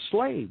and the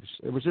slaves.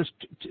 It was just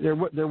there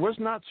was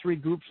not three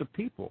groups of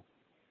people.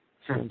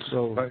 And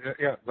so,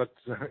 but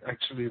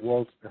actually,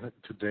 Walt,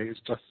 today is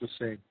just the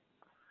same.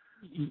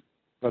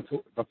 But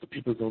the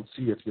people don't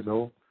see it,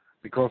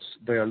 because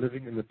they are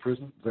living in the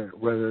prison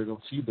where they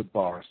don't see the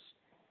bars.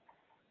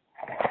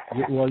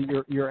 Well,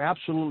 you're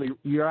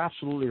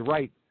absolutely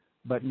right.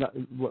 But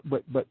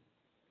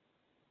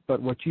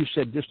what you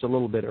said just a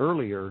little bit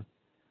earlier,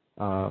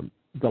 the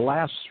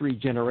last three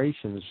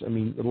generations. I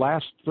mean, the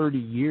last 30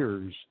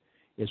 years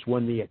is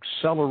when the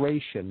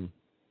acceleration.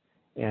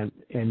 And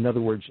in other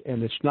words,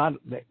 and it's not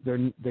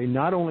they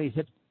not only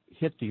hit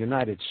the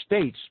United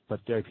States, but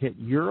they've hit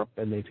Europe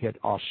and they've hit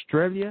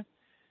Australia,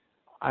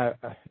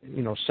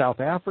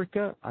 South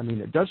Africa. I mean,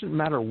 it doesn't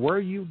matter where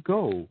you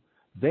go,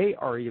 they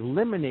are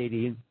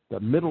eliminating the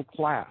middle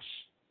class.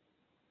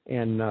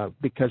 And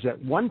because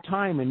at one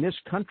time in this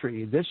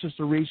country, this is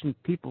the reason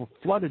people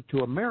flooded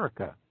to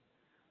America.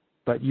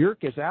 But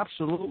Yerk is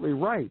absolutely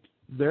right.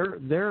 The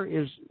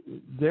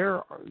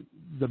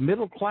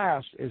middle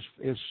class is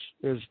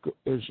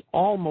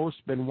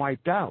almost been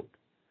wiped out,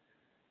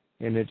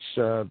 and it's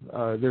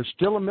there's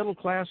still a middle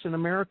class in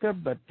America,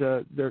 but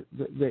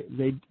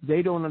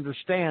they don't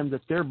understand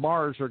that their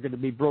bars are going to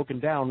be broken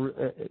down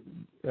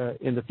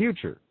in the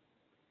future.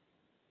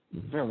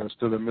 Yeah, there's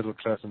still a middle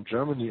class in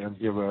Germany, and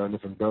here where I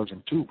live in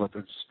Belgium too, but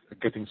it's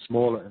getting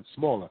smaller and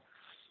smaller.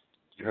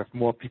 You have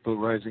more people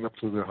rising up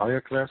to the higher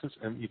classes,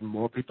 and even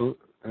more people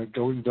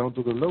going down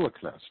to the lower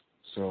class.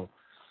 So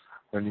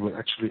then you will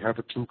actually have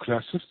a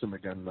two-class system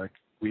again, like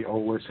we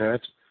always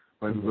had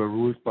when we were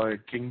ruled by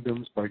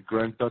kingdoms, by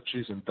grand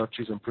duchies and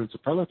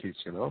principalities.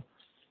 There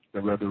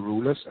were the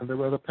rulers and there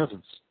were the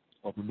peasants,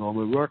 or the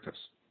normal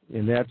workers.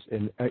 And that's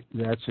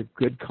a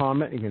good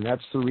comment, and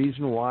that's the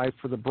reason why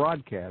for the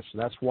broadcast.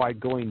 That's why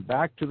going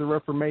back to the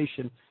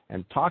Reformation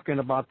and talking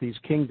about these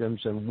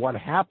kingdoms and what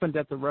happened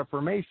at the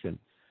Reformation.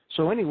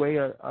 So anyway,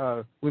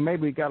 we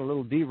maybe got a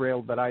little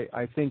derailed, but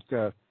I think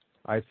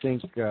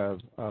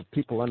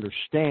people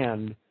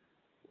understand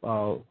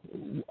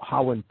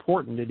how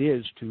important it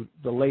is to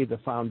lay the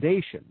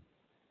foundation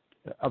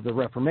of the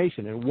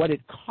Reformation and what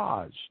it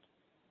caused.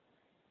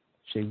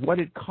 See what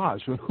it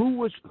caused.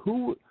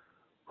 Who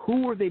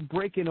were they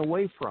breaking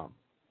away from?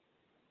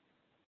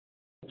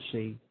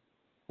 See,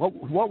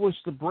 what was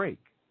the break?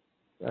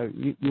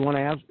 You want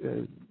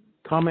to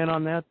comment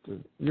on that,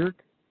 Jörg?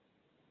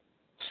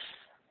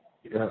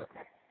 Yeah,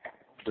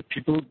 the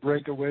people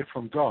break away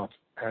from God,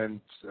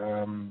 and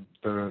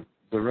the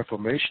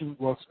Reformation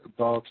was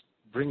about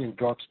bringing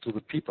God to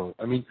the people.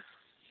 I mean,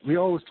 we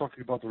always talk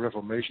about the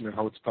Reformation and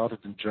how it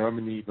started in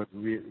Germany, but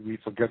we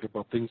forget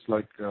about things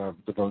like the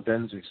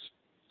Waldenses,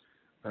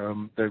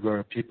 They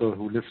were people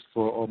who lived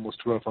for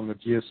almost 1,200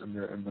 years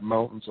in the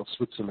mountains of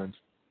Switzerland,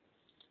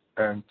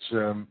 and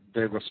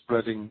they were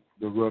spreading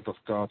the word of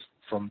God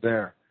from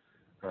there.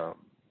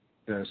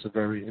 There's a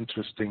very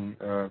interesting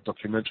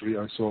documentary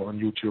I saw on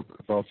YouTube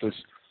about this.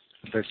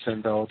 They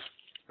send out,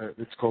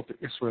 it's called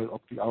the Israel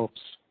of the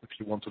Alps, if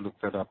you want to look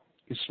that up.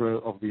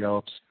 Israel of the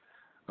Alps,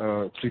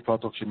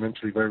 3-part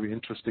documentary, very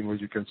interesting, where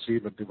you can see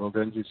that the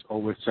Waldenses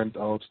always send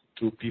out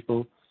 2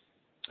 people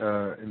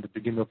in the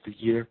beginning of the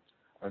year,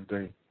 and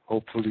they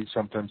hopefully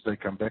sometimes they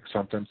come back,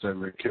 sometimes they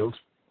were killed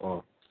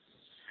or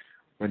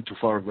went too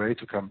far away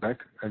to come back,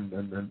 and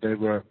they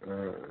were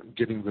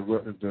getting the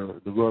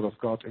word of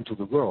God into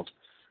the world.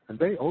 And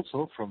they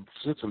also, from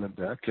Switzerland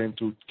there, came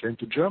to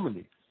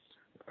Germany.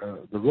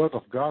 The word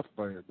of God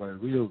by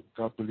real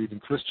God-believing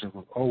Christians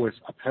was always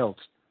upheld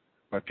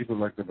by people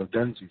like the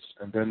Waldenses.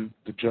 And then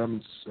the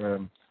Germans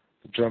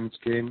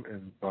came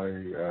in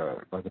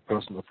by the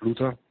person of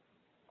Luther,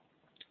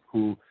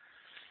 who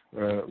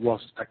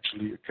was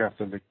actually a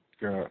Catholic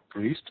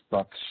priest,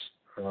 but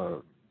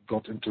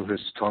got into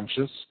his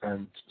conscience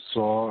and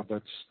saw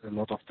that a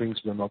lot of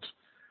things were not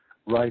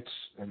right,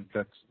 and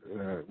that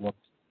what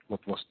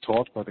was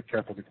taught by the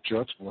Catholic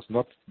Church was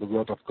not the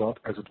Word of God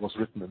as it was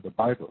written in the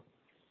Bible.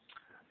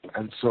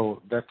 And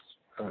so that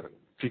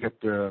triggered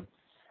the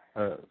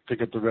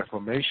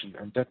Reformation,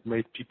 and that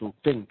made people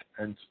think.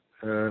 And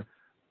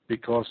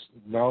because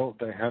now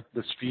they had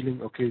this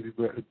feeling, okay, we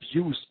were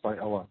abused by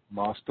our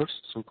masters,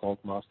 so-called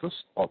masters,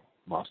 or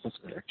masters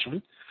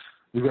actually.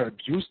 We were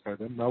abused by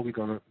them. Now we're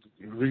going to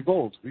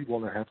revolt. We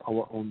want to have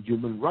our own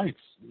human rights.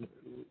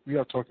 We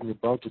are talking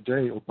about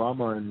today,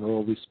 Obama and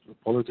all these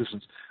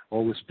politicians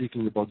always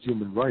speaking about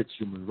human rights.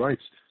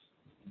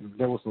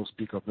 There was no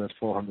speak of that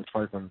 400,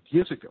 500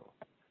 years ago.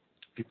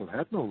 People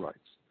had no rights.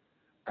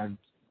 And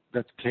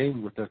that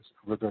came with that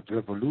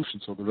revolution.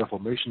 So the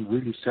Reformation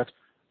really set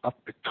up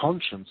a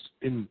conscience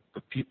in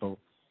the people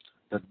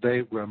that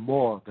they were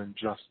more than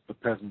just the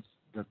peasants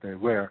that they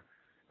were,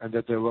 and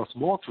that there was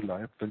more to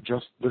life than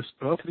just this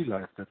earthly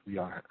life that we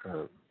are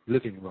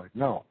living right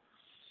now,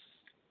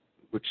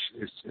 which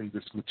is in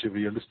this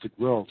materialistic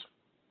world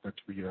that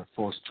we are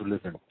forced to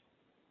live in.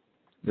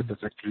 That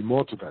there's actually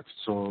more to that.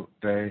 So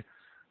they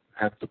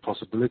had the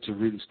possibility to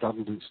really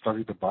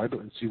study the Bible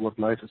and see what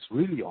life is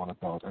really all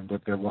about, and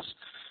that there was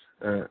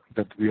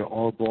that we are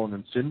all born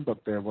in sin,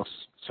 but there was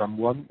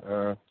someone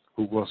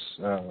who was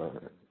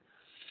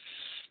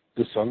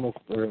the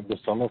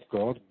Son of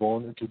God,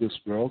 born into this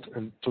world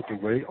and took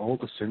away all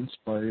the sins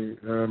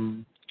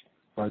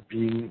by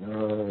being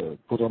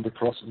put on the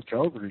cross in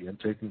Calvary and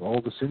taking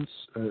all the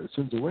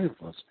sins away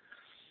from us.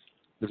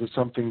 This is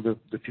something that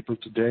the people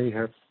today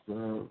have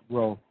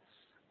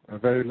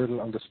very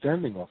little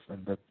understanding of,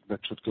 and that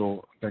should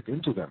go back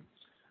into them,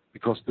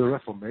 because the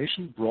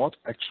Reformation brought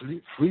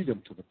actually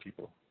freedom to the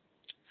people,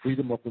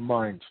 freedom of the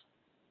mind,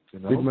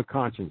 freedom of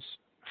conscience.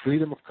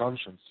 Freedom of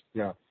conscience,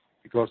 yeah.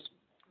 Because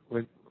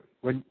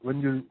when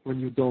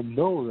you don't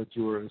know that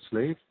you're a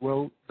slave,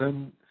 well,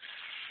 then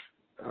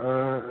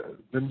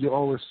you're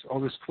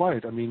always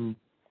quiet. I mean,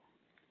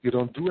 you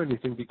don't do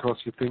anything because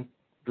you think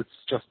that's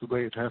just the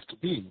way it has to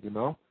be.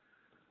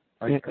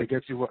 I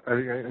gave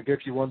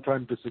you one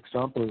time this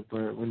example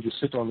where when you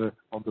sit on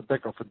the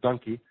back of a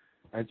donkey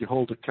and you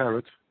hold a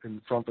carrot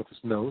in front of his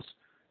nose,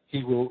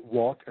 he will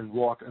walk and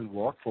walk and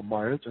walk for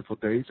miles and for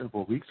days and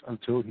for weeks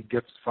until he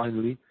gets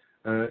finally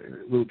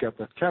will get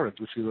that carrot,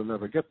 which he will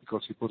never get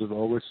because he put it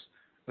always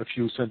a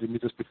few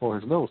centimeters before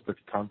his nose, but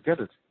he can't get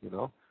it,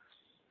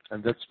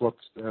 And that's what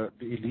the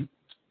elite,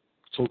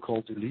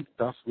 so-called elite,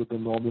 does with the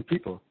normal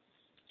people.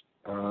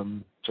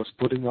 Just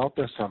putting out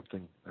there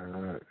something.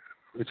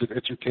 Is it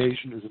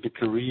education? Is it a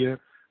career?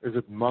 Is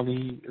it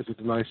money? Is it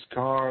a nice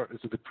car? Is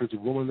it a pretty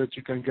woman that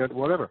you can get?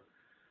 Whatever.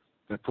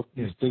 They put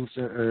these things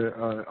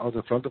out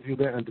in front of you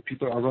there, and the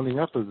people are running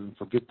after them and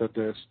forget that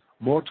there's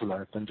more to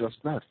life than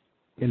just that.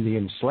 In the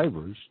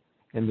enslavers,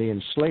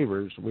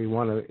 we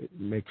want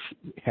to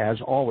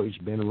has always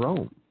been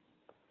Rome.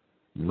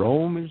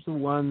 Rome is the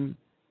one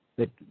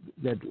that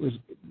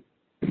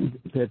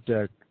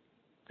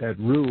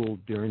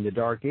ruled during the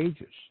Dark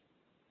Ages.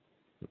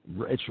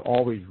 It's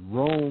always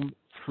Rome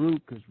through,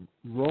 because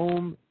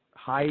Rome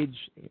hides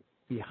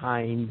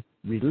behind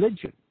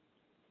religion,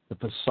 the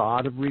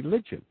facade of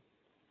religion.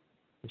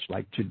 It's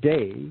like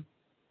today.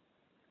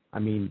 I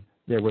mean,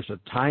 there was a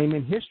time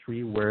in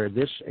history where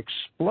this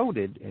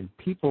exploded and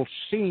people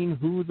seen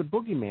who the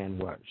boogeyman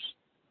was.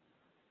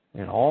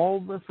 And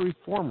all the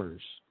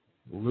reformers,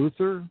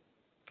 Luther,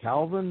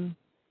 Calvin,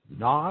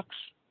 Knox,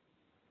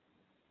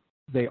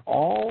 they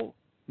all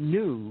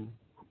knew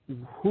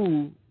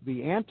who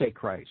the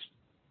Antichrist,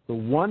 the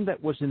one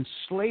that was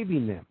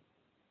enslaving them.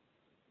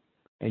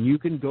 And you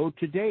can go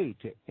today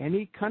to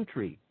any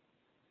country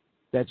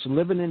that's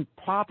living in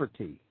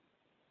poverty,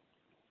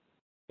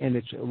 and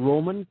it's a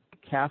Roman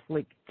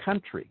Catholic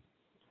country.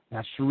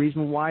 That's the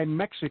reason why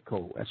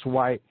Mexico has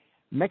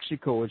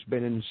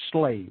been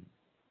enslaved.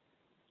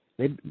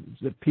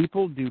 The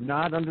people do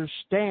not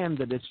understand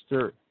that it's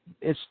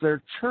It's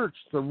their church,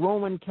 the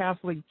Roman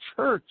Catholic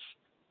Church,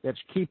 that's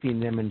keeping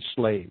them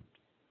enslaved.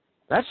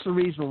 That's the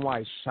reason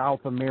why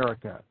South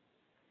America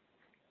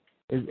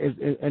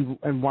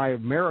and why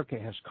America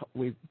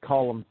we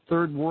call them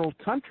third world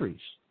countries.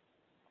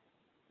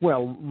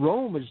 Well,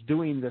 Rome is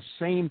doing the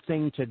same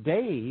thing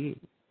today.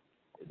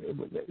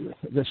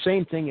 The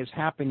same thing is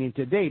happening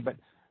today. But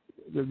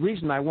the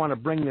reason I want to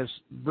bring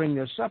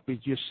this up is,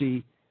 you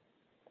see,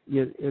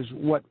 is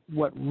what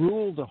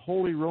ruled the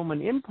Holy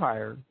Roman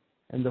Empire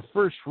and the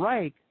First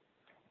Reich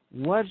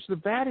was the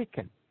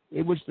Vatican.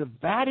 It was the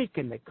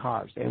Vatican that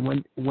caused.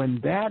 And when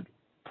that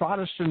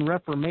Protestant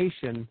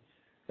Reformation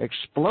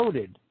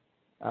exploded,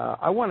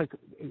 I want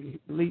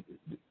to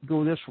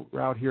go this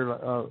route here,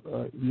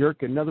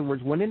 Jörg. In other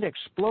words, when it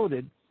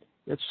exploded,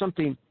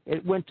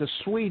 it went to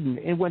Sweden,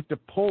 it went to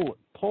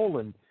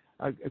Poland.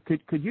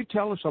 Could you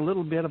tell us a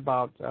little bit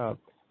about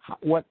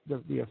what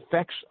the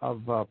effects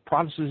of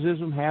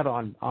Protestantism had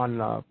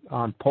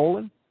on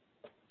Poland?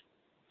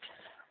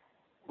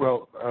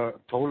 Well,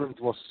 Poland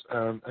was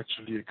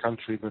actually a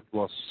country that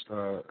was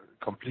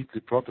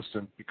completely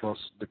Protestant because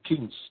the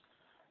kings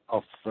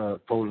of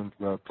Poland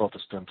were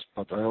Protestant.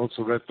 But I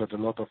also read that a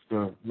lot of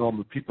the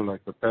normal people,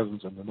 like the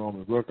peasants and the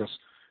normal workers,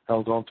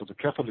 held on to the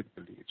Catholic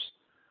beliefs.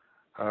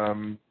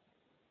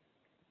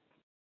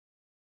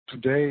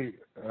 Today,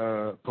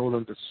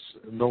 Poland is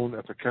known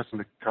as a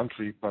Catholic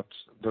country, but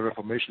the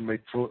Reformation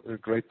made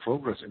great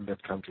progress in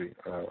that country,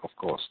 of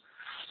course.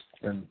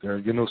 And,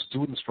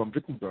 students from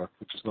Wittenberg,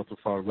 which is not too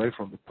far away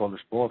from the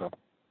Polish border,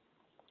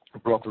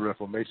 brought the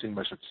Reformation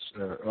message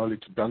early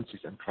to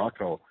Danzig and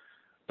Krakow.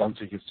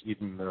 Danzig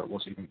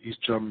was even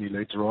East Germany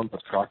later on,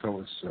 but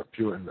Krakow is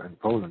pure in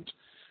Poland.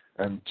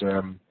 And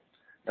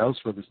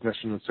elsewhere, these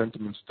national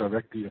sentiments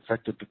directly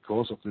affected the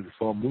course of the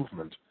Reform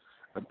movement,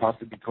 and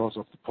partly because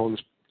of the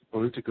Polish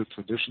political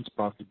traditions,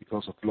 partly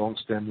because of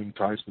long-standing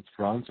ties with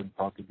France, and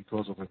partly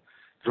because of a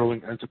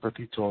growing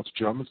antipathy towards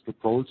Germans. The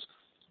Poles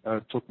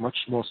took much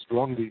more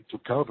strongly to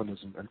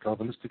Calvinism and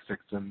Calvinistic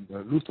sects than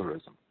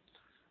Lutheranism.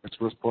 It's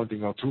worth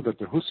pointing out, too, that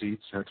the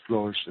Hussites had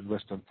flourished in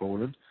Western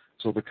Poland,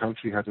 so the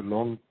country had a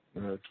long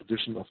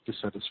tradition of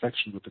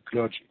dissatisfaction with the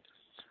clergy.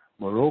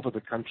 Moreover,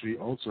 the country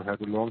also had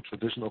a long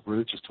tradition of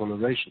religious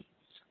toleration.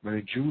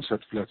 Many Jews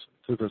had fled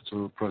thither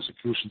to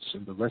persecutions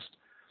in the West,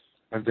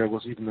 and there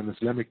was even an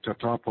Islamic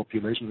Tatar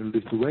population in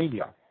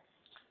Lithuania.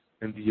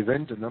 In the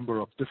event, a number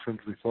of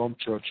different Reformed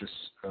churches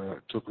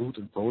took root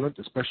in Poland,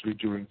 especially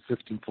during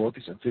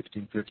 1540s and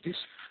 1550s.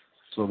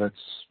 So that's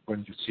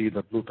when you see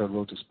that Luther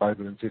wrote his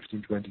Bible in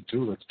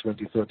 1522. That's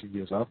 30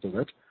 years after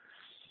that.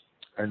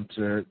 And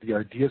the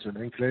ideas and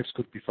enclaves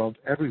could be found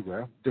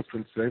everywhere.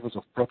 Different flavors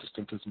of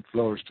Protestantism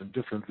flourished in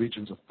different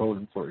regions of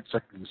Poland for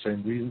exactly the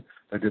same reason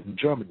they did in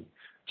Germany,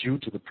 due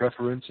to the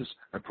preferences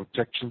and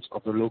protections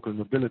of the local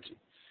nobility.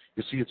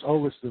 You see, it's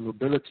always the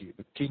nobility,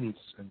 the kings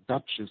and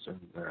duchess and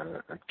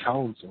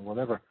counts and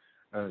whatever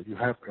you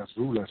have as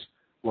rulers.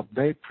 What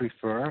they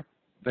prefer,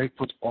 they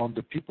put on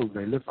the people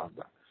they live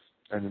under.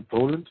 And in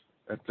Poland,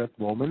 at that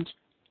moment,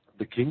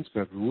 the kings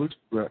that ruled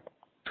were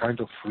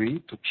kind of free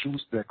to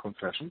choose their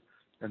confession,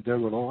 and there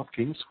were a lot of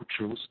kings who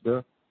chose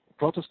the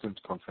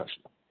Protestant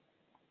confession.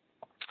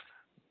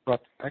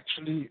 But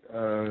actually,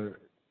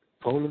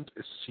 Poland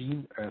is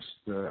seen as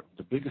the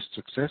biggest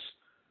success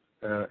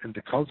in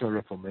the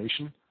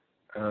Counter-Reformation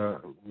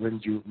when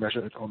you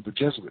measure it on the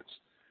Jesuits.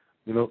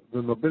 The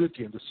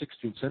nobility in the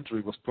 16th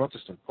century was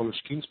Protestant.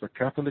 Polish kings were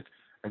Catholic,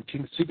 and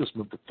King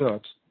Sigismund III,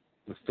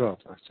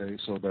 I say,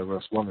 so there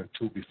was one and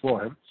two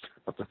before him,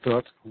 but the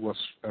third, who was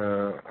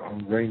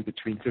on reign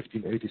between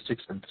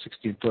 1586 and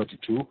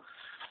 1632,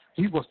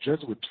 he was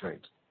Jesuit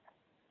trained.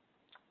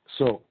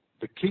 So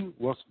the king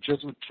was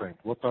Jesuit trained.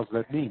 What does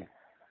that mean?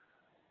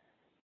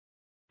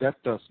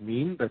 That does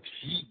mean that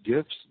he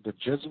gives the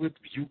Jesuit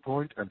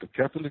viewpoint and the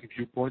Catholic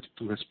viewpoint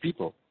to his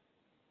people,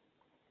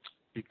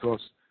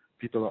 because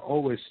people are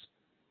always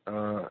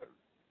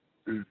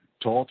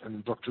taught and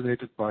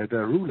indoctrinated by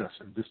their rulers,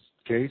 in this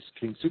case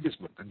King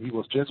Sigismund, and he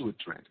was Jesuit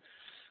trained.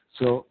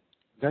 So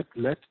that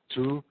led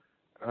to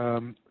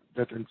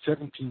that in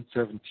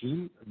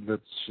 1717, and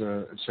that's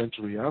a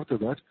century after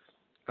that,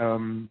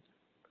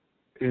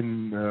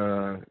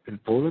 in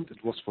Poland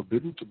it was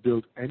forbidden to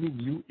build any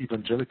new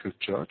evangelical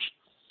church.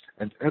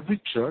 And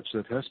every church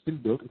that has been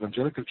built,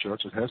 evangelical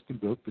church that has been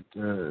built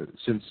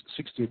since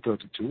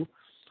 1632,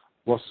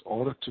 was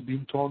ordered to be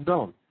torn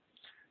down.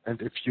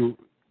 And if you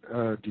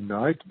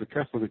denied the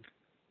Catholic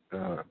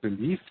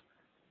belief,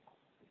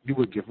 you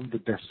were given the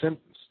death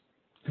sentence.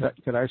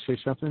 Could I say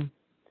something?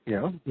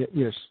 Yeah.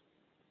 Yes.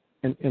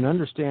 And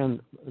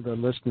understand the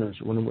listeners,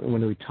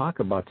 when we talk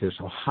about this,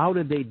 how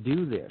did they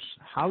do this?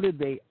 How did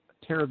they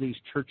tear these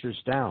churches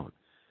down?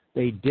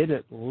 They did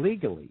it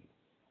legally,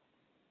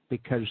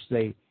 because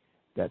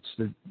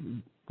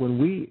when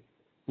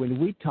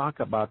we talk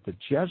about the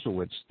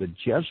Jesuits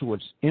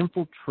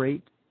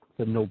infiltrate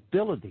the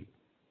nobility.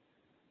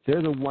 They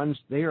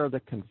are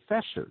the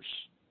confessors.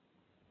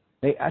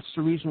 That's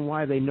the reason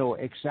why they know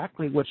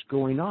exactly what's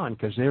going on,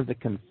 because they're the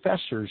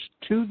confessors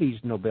to these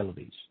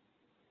nobilities.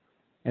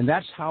 And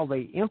that's how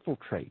they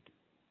infiltrate.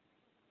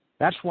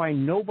 That's why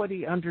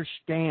nobody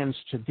understands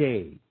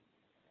today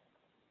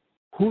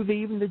who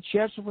even the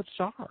Jesuits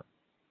are.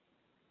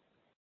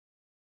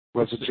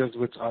 Well, the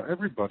Jesuits are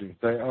everybody.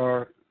 They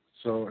are,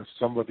 so as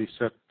somebody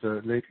said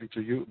lately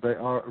to you, they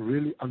are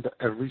really under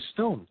every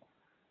stone.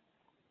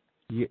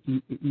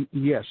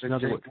 Yes.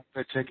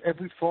 They take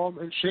every form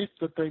and shape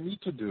that they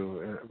need to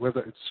do,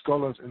 whether it's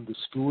scholars in the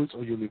schools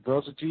or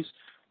universities,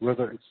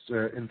 whether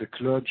it's in the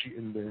clergy,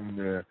 in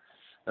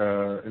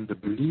the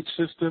belief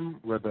system,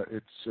 whether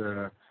it's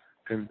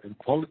in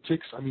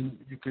politics. I mean,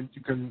 you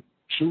can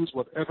choose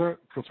whatever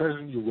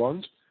profession you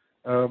want.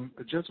 A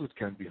Jesuit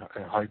can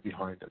hide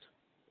behind it.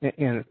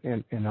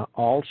 And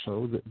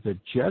also the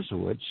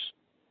Jesuits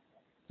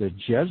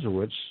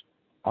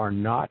are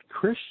not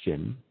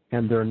Christian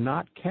and they're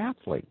not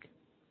Catholic.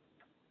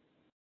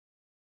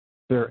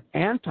 They're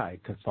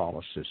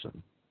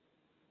anti-Catholicism.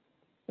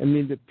 I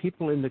mean, the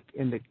people in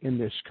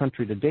this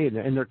country today,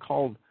 and they're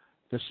called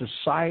the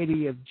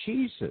Society of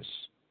Jesus.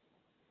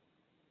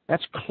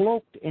 That's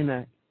cloaked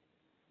in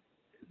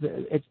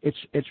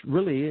it's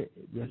really,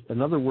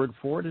 another word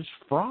for it is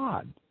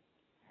fraud.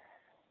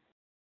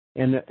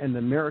 And the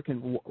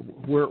American,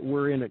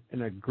 we're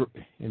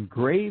in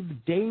grave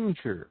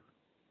danger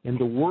in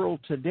the world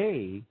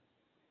today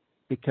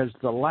because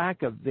the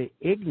lack of the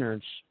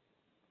ignorance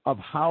of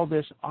how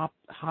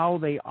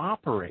they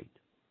operate.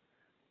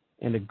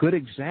 And a good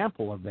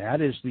example of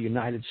that is the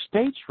United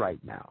States right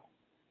now.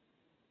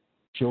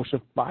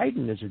 Joseph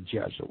Biden is a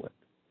Jesuit,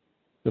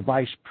 the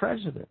vice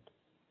president.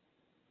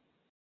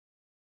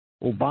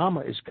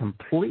 Obama is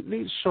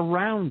completely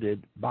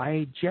surrounded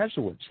by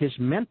Jesuits. His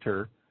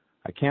mentor,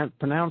 I can't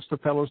pronounce the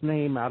fellow's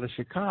name, out of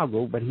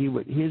Chicago, but he's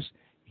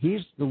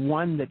the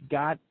one that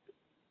got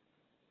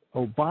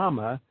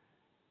Obama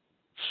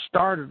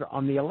started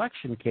on the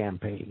election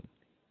campaign.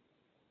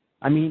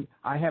 I mean,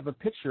 I have a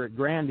picture at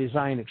Grand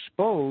Design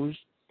Exposed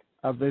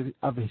of his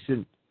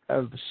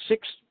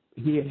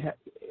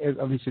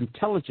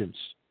intelligence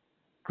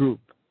group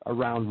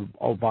around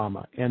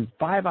Obama, and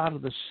 5 out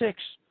of the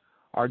 6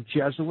 are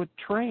Jesuit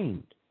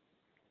trained.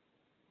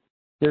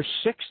 There's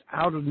 6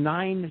 out of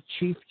 9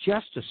 chief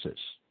justices.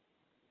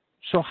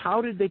 So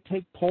how did they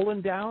take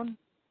Poland down?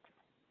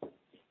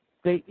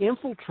 They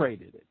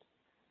infiltrated it.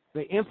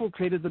 They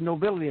infiltrated the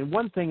nobility. And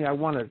one thing I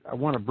want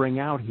to bring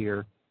out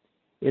here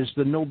is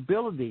the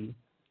nobility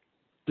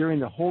during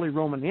the Holy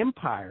Roman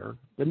Empire.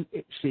 The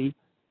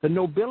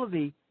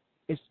nobility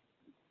is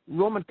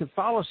Roman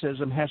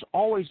Catholicism has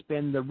always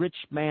been the rich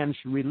man's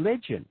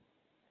religion.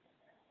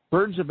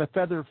 Birds of a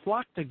feather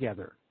flock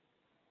together.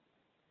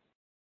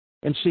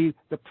 And see,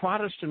 the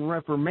Protestant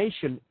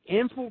Reformation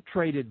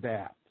infiltrated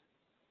that.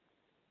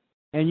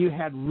 And you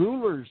had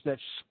rulers that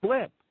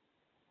split.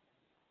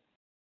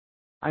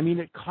 I mean,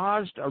 it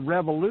caused a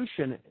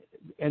revolution,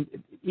 and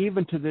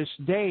even to this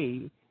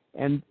day,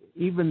 and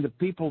even the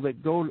people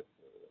that go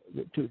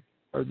to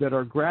or that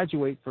are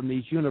graduate from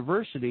these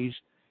universities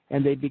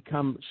and they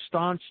become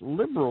staunch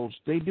liberals,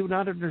 they do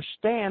not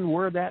understand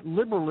where that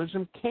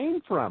liberalism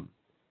came from.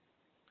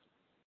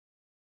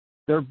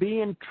 They're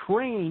being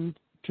trained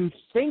to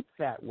think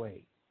that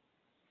way,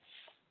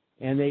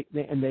 and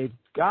they've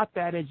got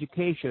that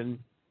education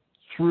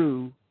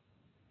through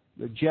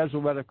the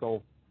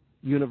Jesuitical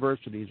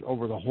universities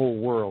over the whole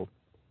world.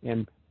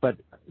 But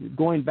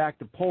going back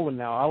to Poland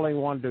now, all I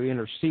wanted to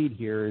intercede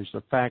here is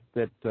the fact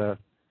that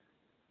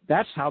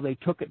that's how they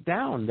took it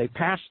down. They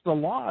passed the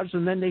laws,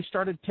 and then they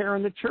started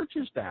tearing the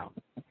churches down.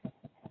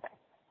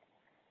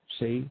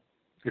 See?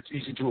 It's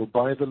easy to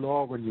obey the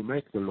law when you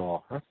make the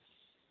law, huh?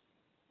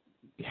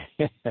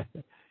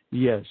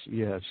 Yes,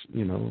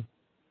 you know,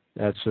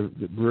 that's a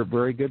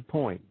very good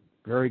point.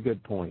 Very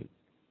good point.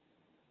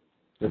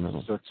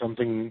 That's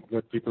something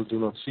that people do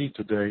not see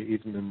today,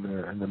 even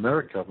in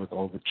America, with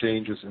all the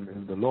changes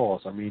in the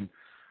laws. I mean,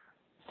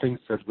 things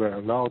that were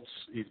allowed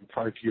even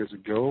 5 years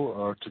ago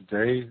are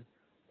today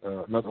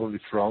not only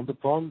frowned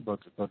upon, but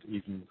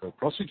even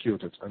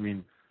prosecuted. I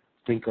mean,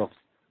 think of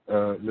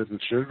little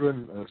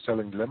children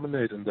selling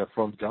lemonade in their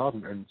front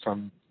garden, and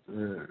some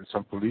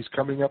police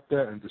coming up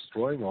there and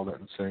destroying all that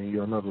and saying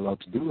you're not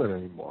allowed to do that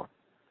anymore.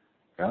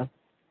 Yeah.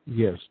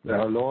 Yes. There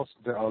are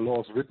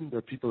laws written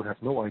that people have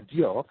no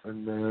idea of,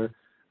 and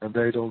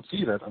they don't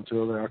see that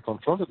until they are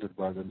confronted it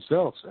by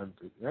themselves. And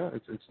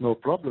it's no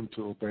problem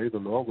to obey the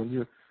law when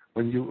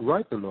you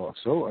write the law.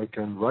 So I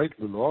can write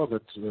the law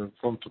that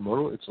from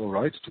tomorrow it's all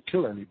right to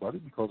kill anybody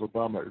because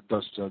Obama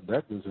does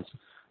that with his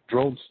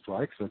drone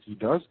strikes that he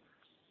does.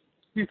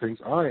 He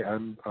thinks I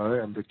am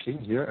the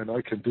king here, and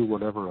I can do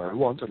whatever I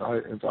want, and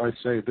I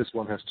say this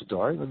one has to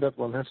die and that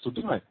one has to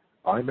die.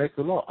 I make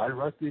the law. I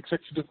write the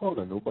executive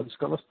order. Nobody's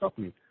gonna stop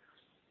me.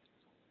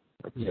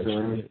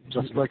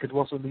 Just like it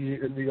was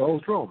in the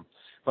old Rome.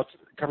 But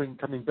coming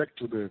back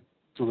to the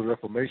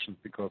Reformation,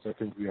 because I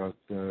think we are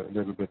a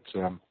little bit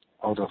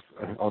out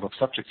of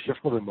subject here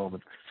for the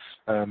moment.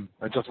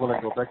 I just want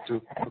to go back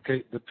to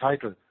the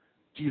title,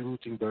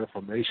 Derooting the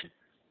Reformation.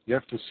 You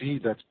have to see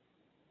that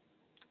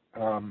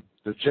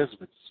the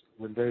Jesuits,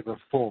 when they were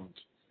formed,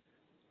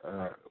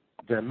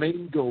 their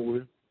main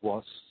goal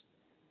was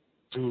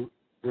to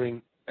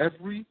bring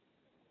every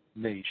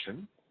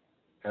nation,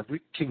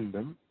 every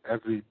kingdom,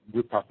 every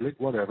republic,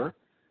 whatever,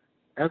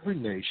 every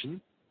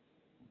nation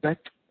back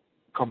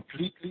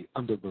completely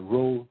under the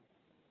rule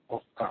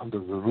of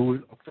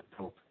the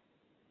Pope.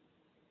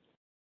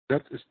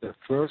 That is their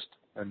first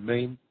and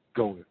main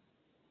goal.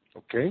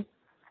 Okay?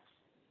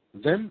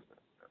 Then,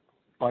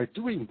 by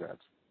doing that,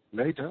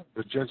 later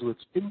the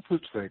Jesuits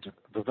infiltrated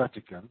the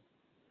Vatican,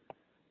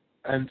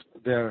 and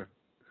their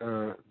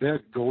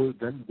goal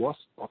then was,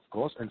 of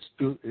course, and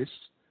still is,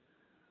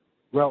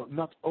 well,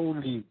 not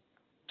only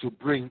to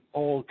bring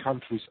all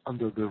countries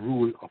under the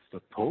rule of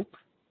the Pope,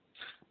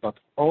 but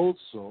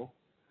also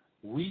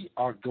we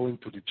are going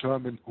to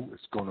determine who is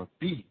going to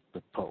be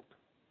the Pope.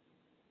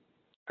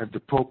 And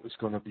the Pope is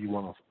going to be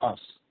one of us.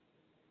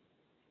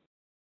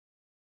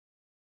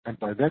 And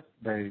by that,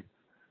 they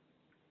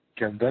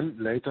can then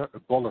later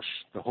abolish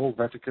the whole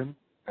Vatican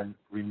and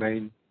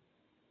remain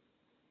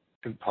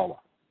in power.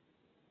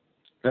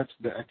 That's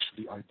the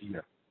actual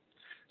idea.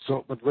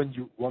 So, but when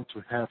you want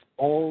to have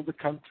all the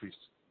countries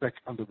back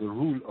under the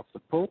rule of the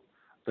Pope,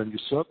 then you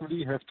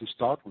certainly have to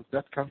start with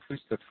that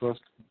countries that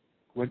first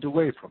went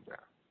away from there.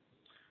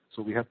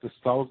 So we have this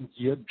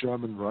 1,000-year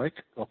German Reich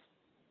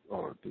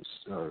or this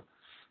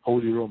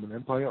Holy Roman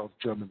Empire of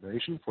German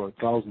nation for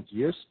 1,000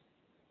 years,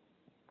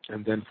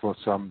 and then for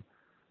some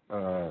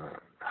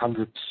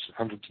 100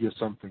 years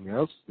something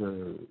else,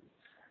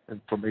 and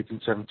from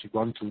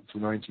 1871 to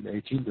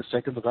 1918, the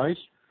Second Reich,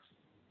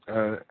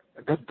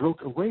 that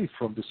broke away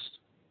from this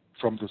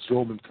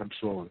Roman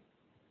control.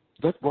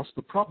 That was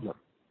the problem.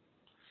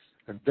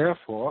 And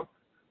therefore,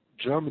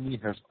 Germany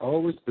has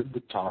always been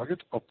the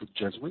target of the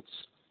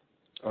Jesuits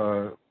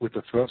with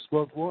the First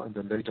World War and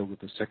then later with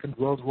the Second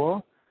World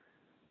War.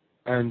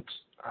 And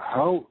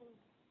how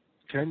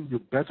can you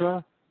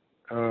better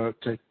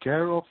take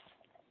care of,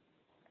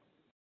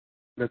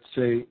 let's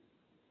say,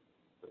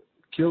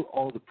 kill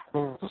all the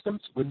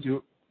Protestants when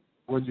you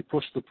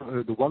push the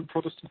one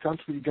Protestant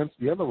country against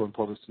the other one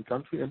Protestant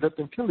country and let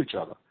them kill each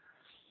other,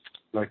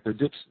 like they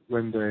did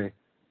when they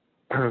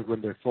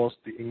forced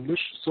the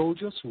English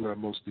soldiers, who were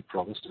mostly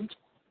Protestant,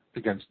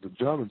 against the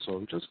German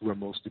soldiers, who were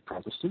mostly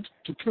Protestant,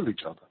 to kill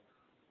each other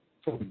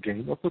for the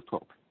gain of the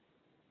Pope.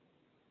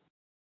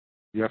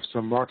 You have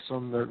some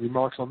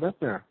remarks on that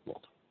there,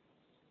 Walt?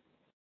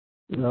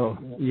 No,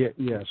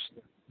 yes,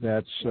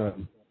 that's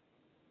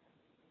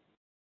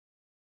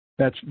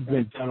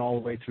been done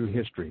all the way through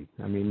history.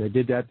 I mean, they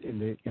did that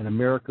in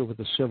America with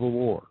the Civil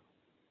War.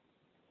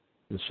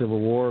 The Civil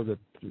War, the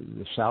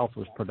South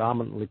was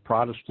predominantly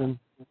Protestant,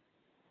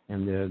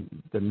 and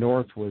the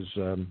North was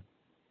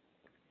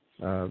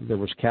there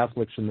was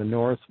Catholics in the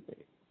North,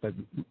 but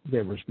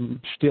there was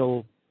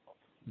still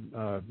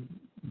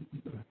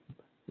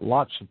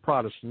lots of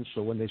Protestants.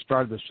 So when they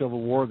started the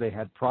Civil War, they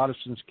had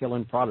Protestants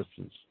killing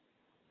Protestants.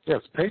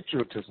 Yes,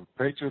 patriotism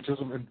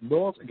in the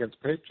North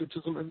against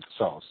patriotism in the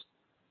South.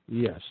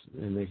 Yes,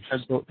 and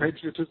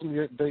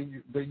patriotism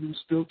they use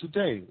still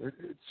today.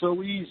 It's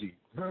so easy.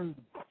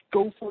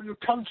 Go for your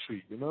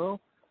country, you know.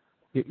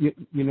 You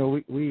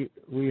know, we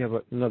have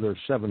another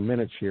 7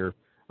 minutes here.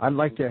 I'd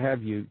like to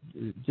have you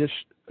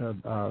just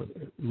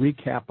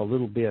recap a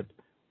little bit,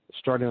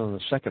 starting on the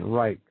Second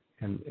Reich,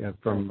 and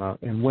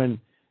when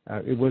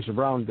it was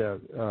around.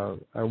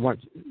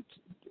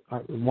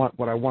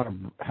 What I want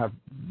to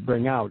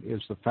bring out is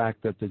the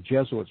fact that the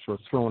Jesuits were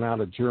thrown out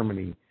of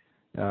Germany.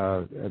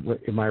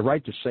 Am I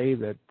right to say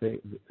that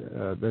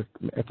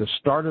at the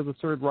start of the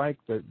Third Reich,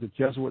 the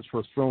Jesuits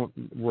were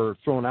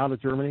thrown out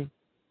of Germany?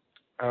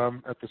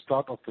 At the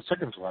start of the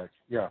Second Reich,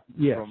 yeah.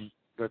 Yes.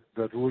 That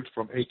ruled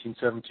from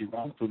 1871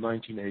 to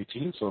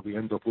 1918, so the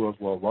end of World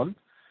War I.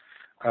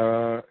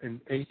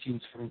 In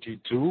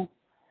 1872,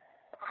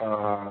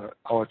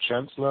 our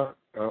Chancellor,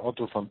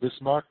 Otto von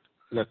Bismarck,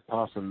 let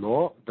pass a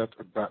law that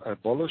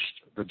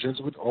abolished the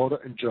Jesuit order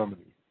in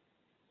Germany.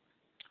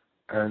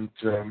 And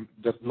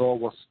that law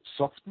was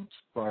softened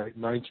by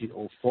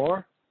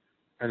 1904,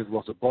 and it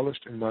was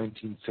abolished in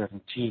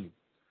 1917.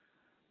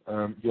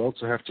 You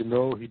also have to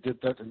know he did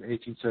that in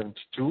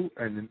 1872,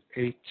 and in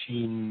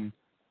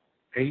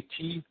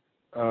 1880,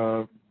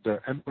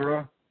 the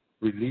Emperor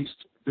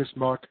released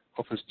Bismarck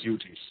of his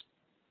duties.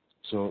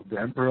 So the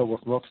Emperor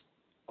was not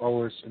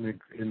always in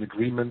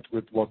agreement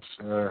with what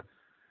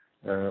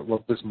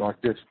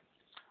Bismarck did.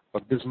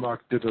 But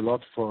Bismarck did a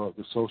lot for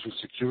the social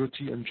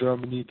security in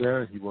Germany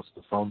there. He was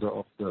the founder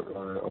of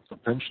the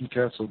pension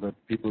care, so that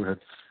people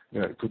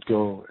could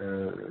go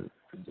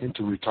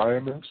into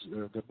retirement.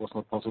 That was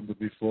not possible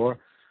before.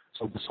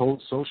 So this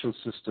whole social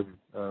system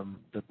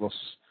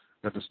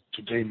that is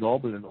today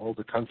normal in all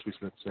the countries,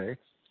 let's say,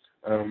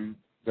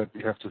 that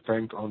we have to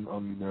thank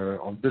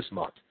on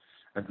Bismarck.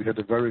 And we had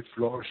a very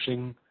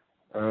flourishing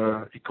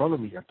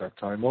economy at that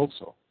time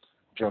also.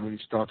 Germany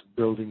started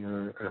building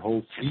a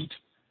whole fleet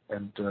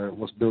and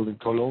was building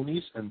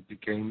colonies, and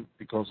became,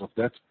 because of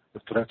that, a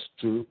threat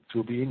to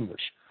the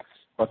English.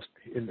 But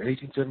in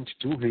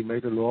 1872, he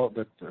made a law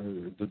that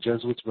the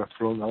Jesuits were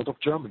thrown out of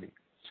Germany.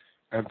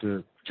 And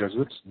the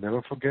Jesuits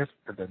never forget,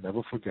 and they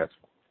never forget.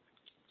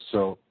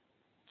 So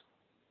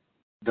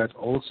that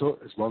also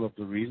is one of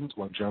the reasons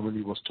why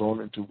Germany was torn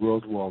into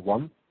World War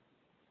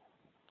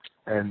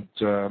I. And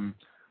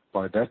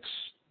by that,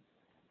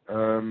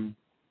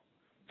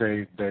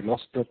 they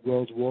lost that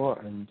World War.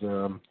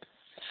 And,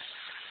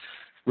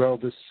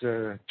 this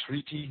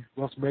treaty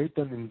was made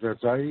then in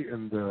Versailles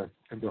in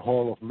the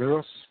Hall of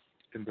Mirrors,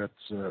 in that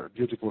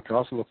beautiful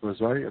castle of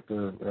Versailles at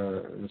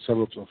the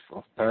suburbs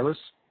of Paris.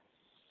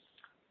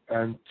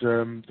 And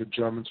the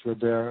Germans were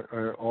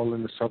there all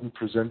in a sudden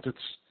presented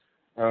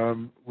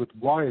with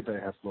why they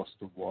have lost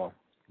the war.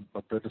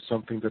 But that is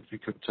something that we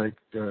could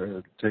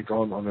take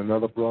on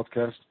another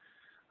broadcast.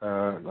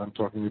 I'm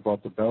talking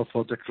about the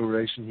Balfour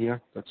Declaration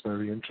here. That's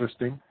very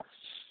interesting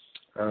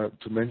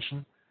to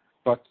mention.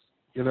 But,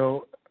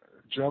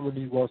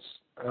 Germany was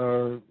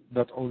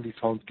not only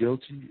found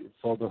guilty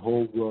for the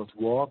whole World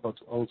War, but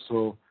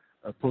also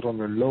put on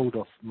a load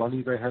of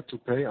money they had to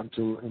pay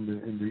until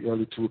in the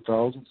early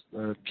 2000s.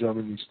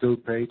 Germany still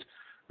paid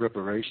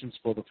reparations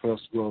for the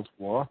First World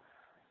War,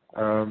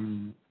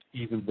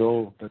 even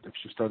though that if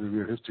you study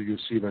real history, you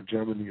see that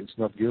Germany is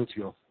not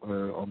guilty of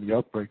on the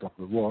outbreak of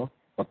the war,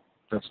 but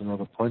that's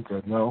another point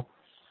right now.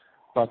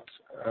 But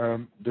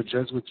the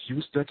Jesuits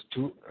used that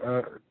to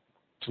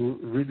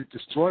really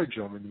destroy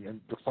Germany. And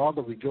the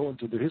farther we go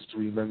into the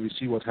history, then we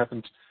see what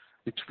happened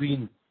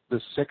between the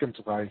Second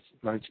Reich,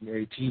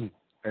 1918,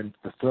 and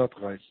the Third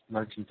Reich,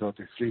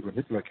 1933, when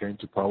Hitler came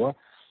to power,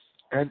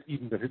 and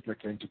even when Hitler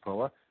came to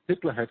power,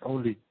 Hitler had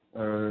only,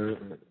 I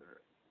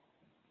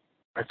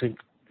think,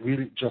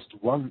 really just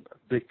one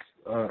big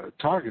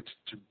target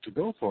to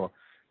go for,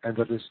 and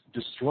that is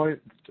destroy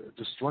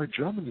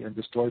Germany and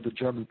destroy the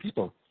German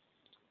people.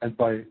 And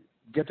by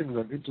getting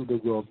them into the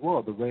World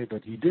War the way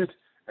that he did,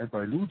 and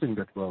by losing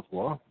that World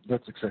War,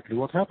 that's exactly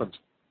what happened.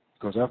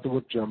 Because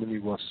afterward, Germany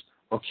was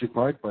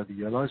occupied by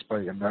the Allies,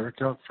 by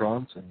America,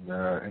 France,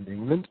 and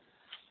England,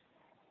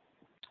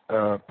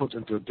 put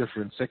into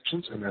different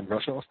sections, and then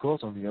Russia, of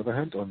course, on the other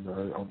hand, on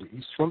the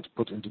East Front,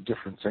 put into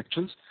different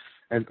sections,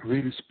 and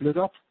really split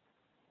up.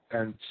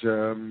 And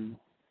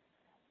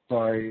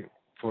by,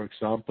 for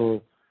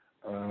example,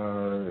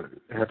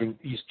 having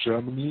East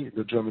Germany,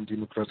 the German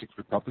Democratic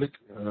Republic,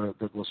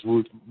 that was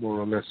ruled more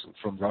or less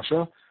from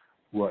Russia,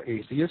 were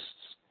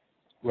atheists.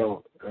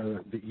 Well,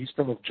 the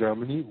eastern of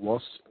Germany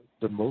was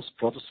the most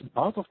Protestant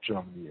part of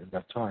Germany in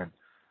that time.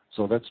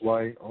 So that's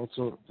why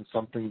also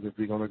something that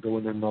we're going to go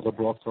in another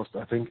broadcast.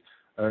 I think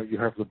you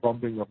have the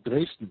bombing of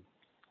Dresden,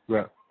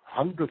 where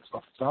hundreds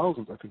of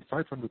thousands, I think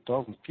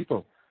 500,000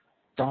 people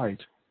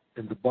died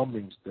in the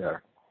bombings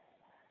there.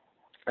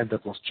 And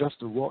that was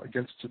just a war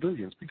against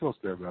civilians because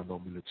there were no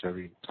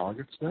military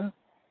targets there.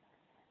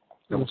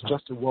 There was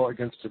just a war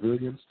against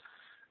civilians,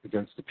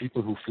 against the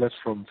people who fled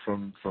from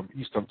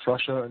Eastern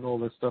Prussia and all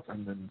that stuff,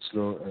 and then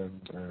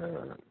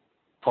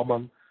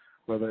Pommern,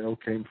 where they all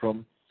came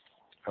from,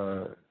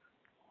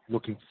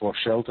 looking for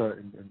shelter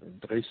in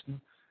Dresden,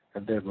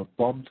 and they were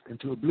bombed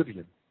into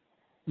oblivion.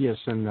 Yes,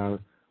 and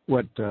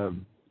what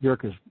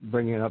Jörg is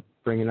bringing up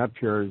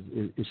here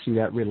is see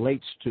that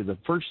relates to the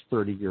first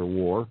 30-year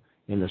war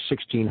in the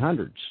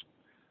 1600s.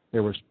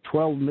 There was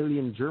 12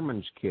 million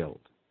Germans killed,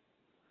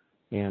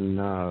 and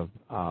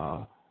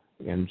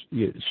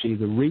you see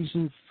the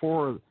reason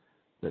for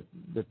the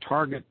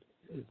target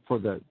for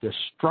the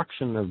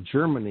destruction of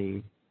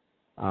Germany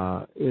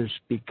is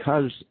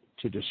because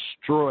to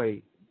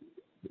destroy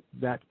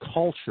that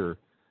culture,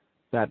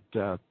 that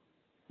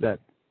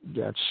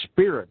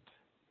spirit,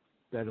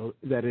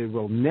 that it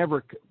will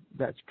never.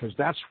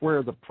 That's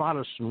where the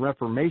Protestant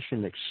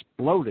Reformation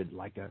exploded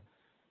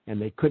and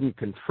they couldn't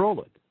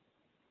control it.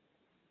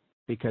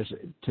 Because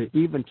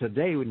even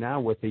today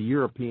now with the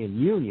European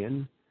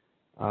Union,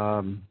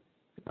 I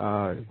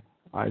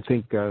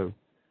think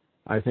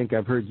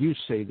I've heard you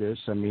say this.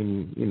 I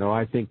mean,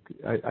 I think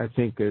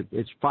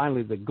it's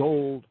finally the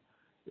gold,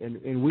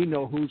 and we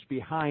know who's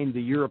behind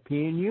the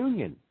European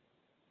Union.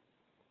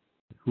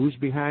 Who's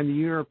behind the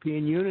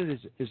European Union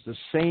is the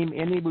same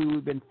enemy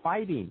we've been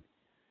fighting.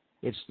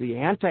 It's the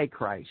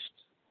Antichrist.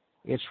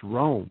 It's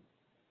Rome.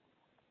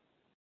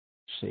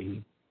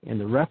 See, and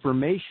the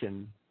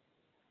Reformation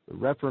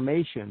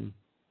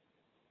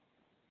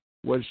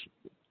was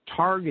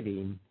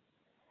targeting.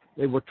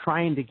 They were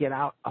trying to get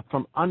out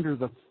from under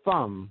the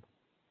thumb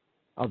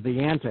of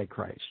the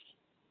Antichrist.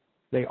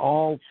 They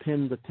all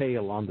pinned the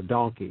tail on the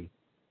donkey,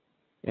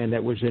 and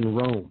that was in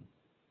Rome.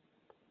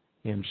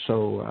 And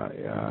so,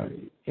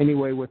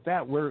 anyway, with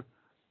that,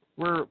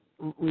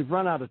 we've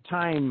run out of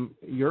time.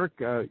 Jörg,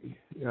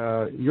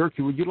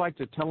 would you like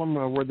to tell them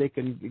where they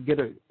can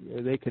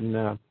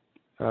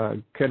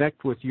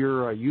connect with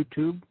your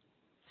YouTube?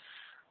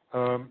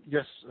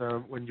 Yes,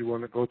 when you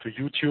want to go to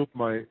YouTube,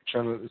 my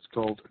channel is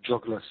called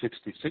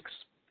Joggler66.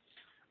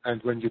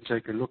 And when you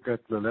take a look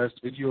at the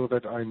last video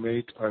that I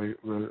made, I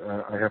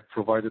have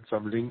provided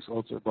some links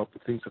also about the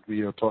things that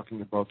we are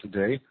talking about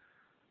today,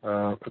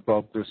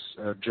 about this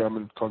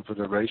German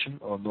Confederation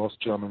or North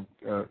German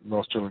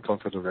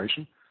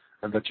Confederation.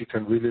 and that you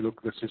can really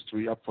look this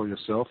history up for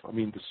yourself. I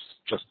mean, this is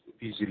just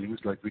easy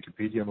links like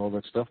Wikipedia and all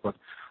that stuff, but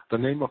the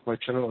name of my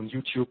channel on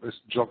YouTube is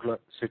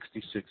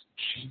Joggler66,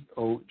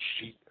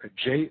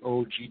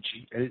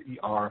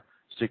 Joggler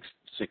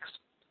 66.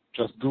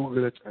 Just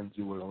Google it and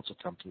you will also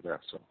come to there.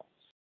 So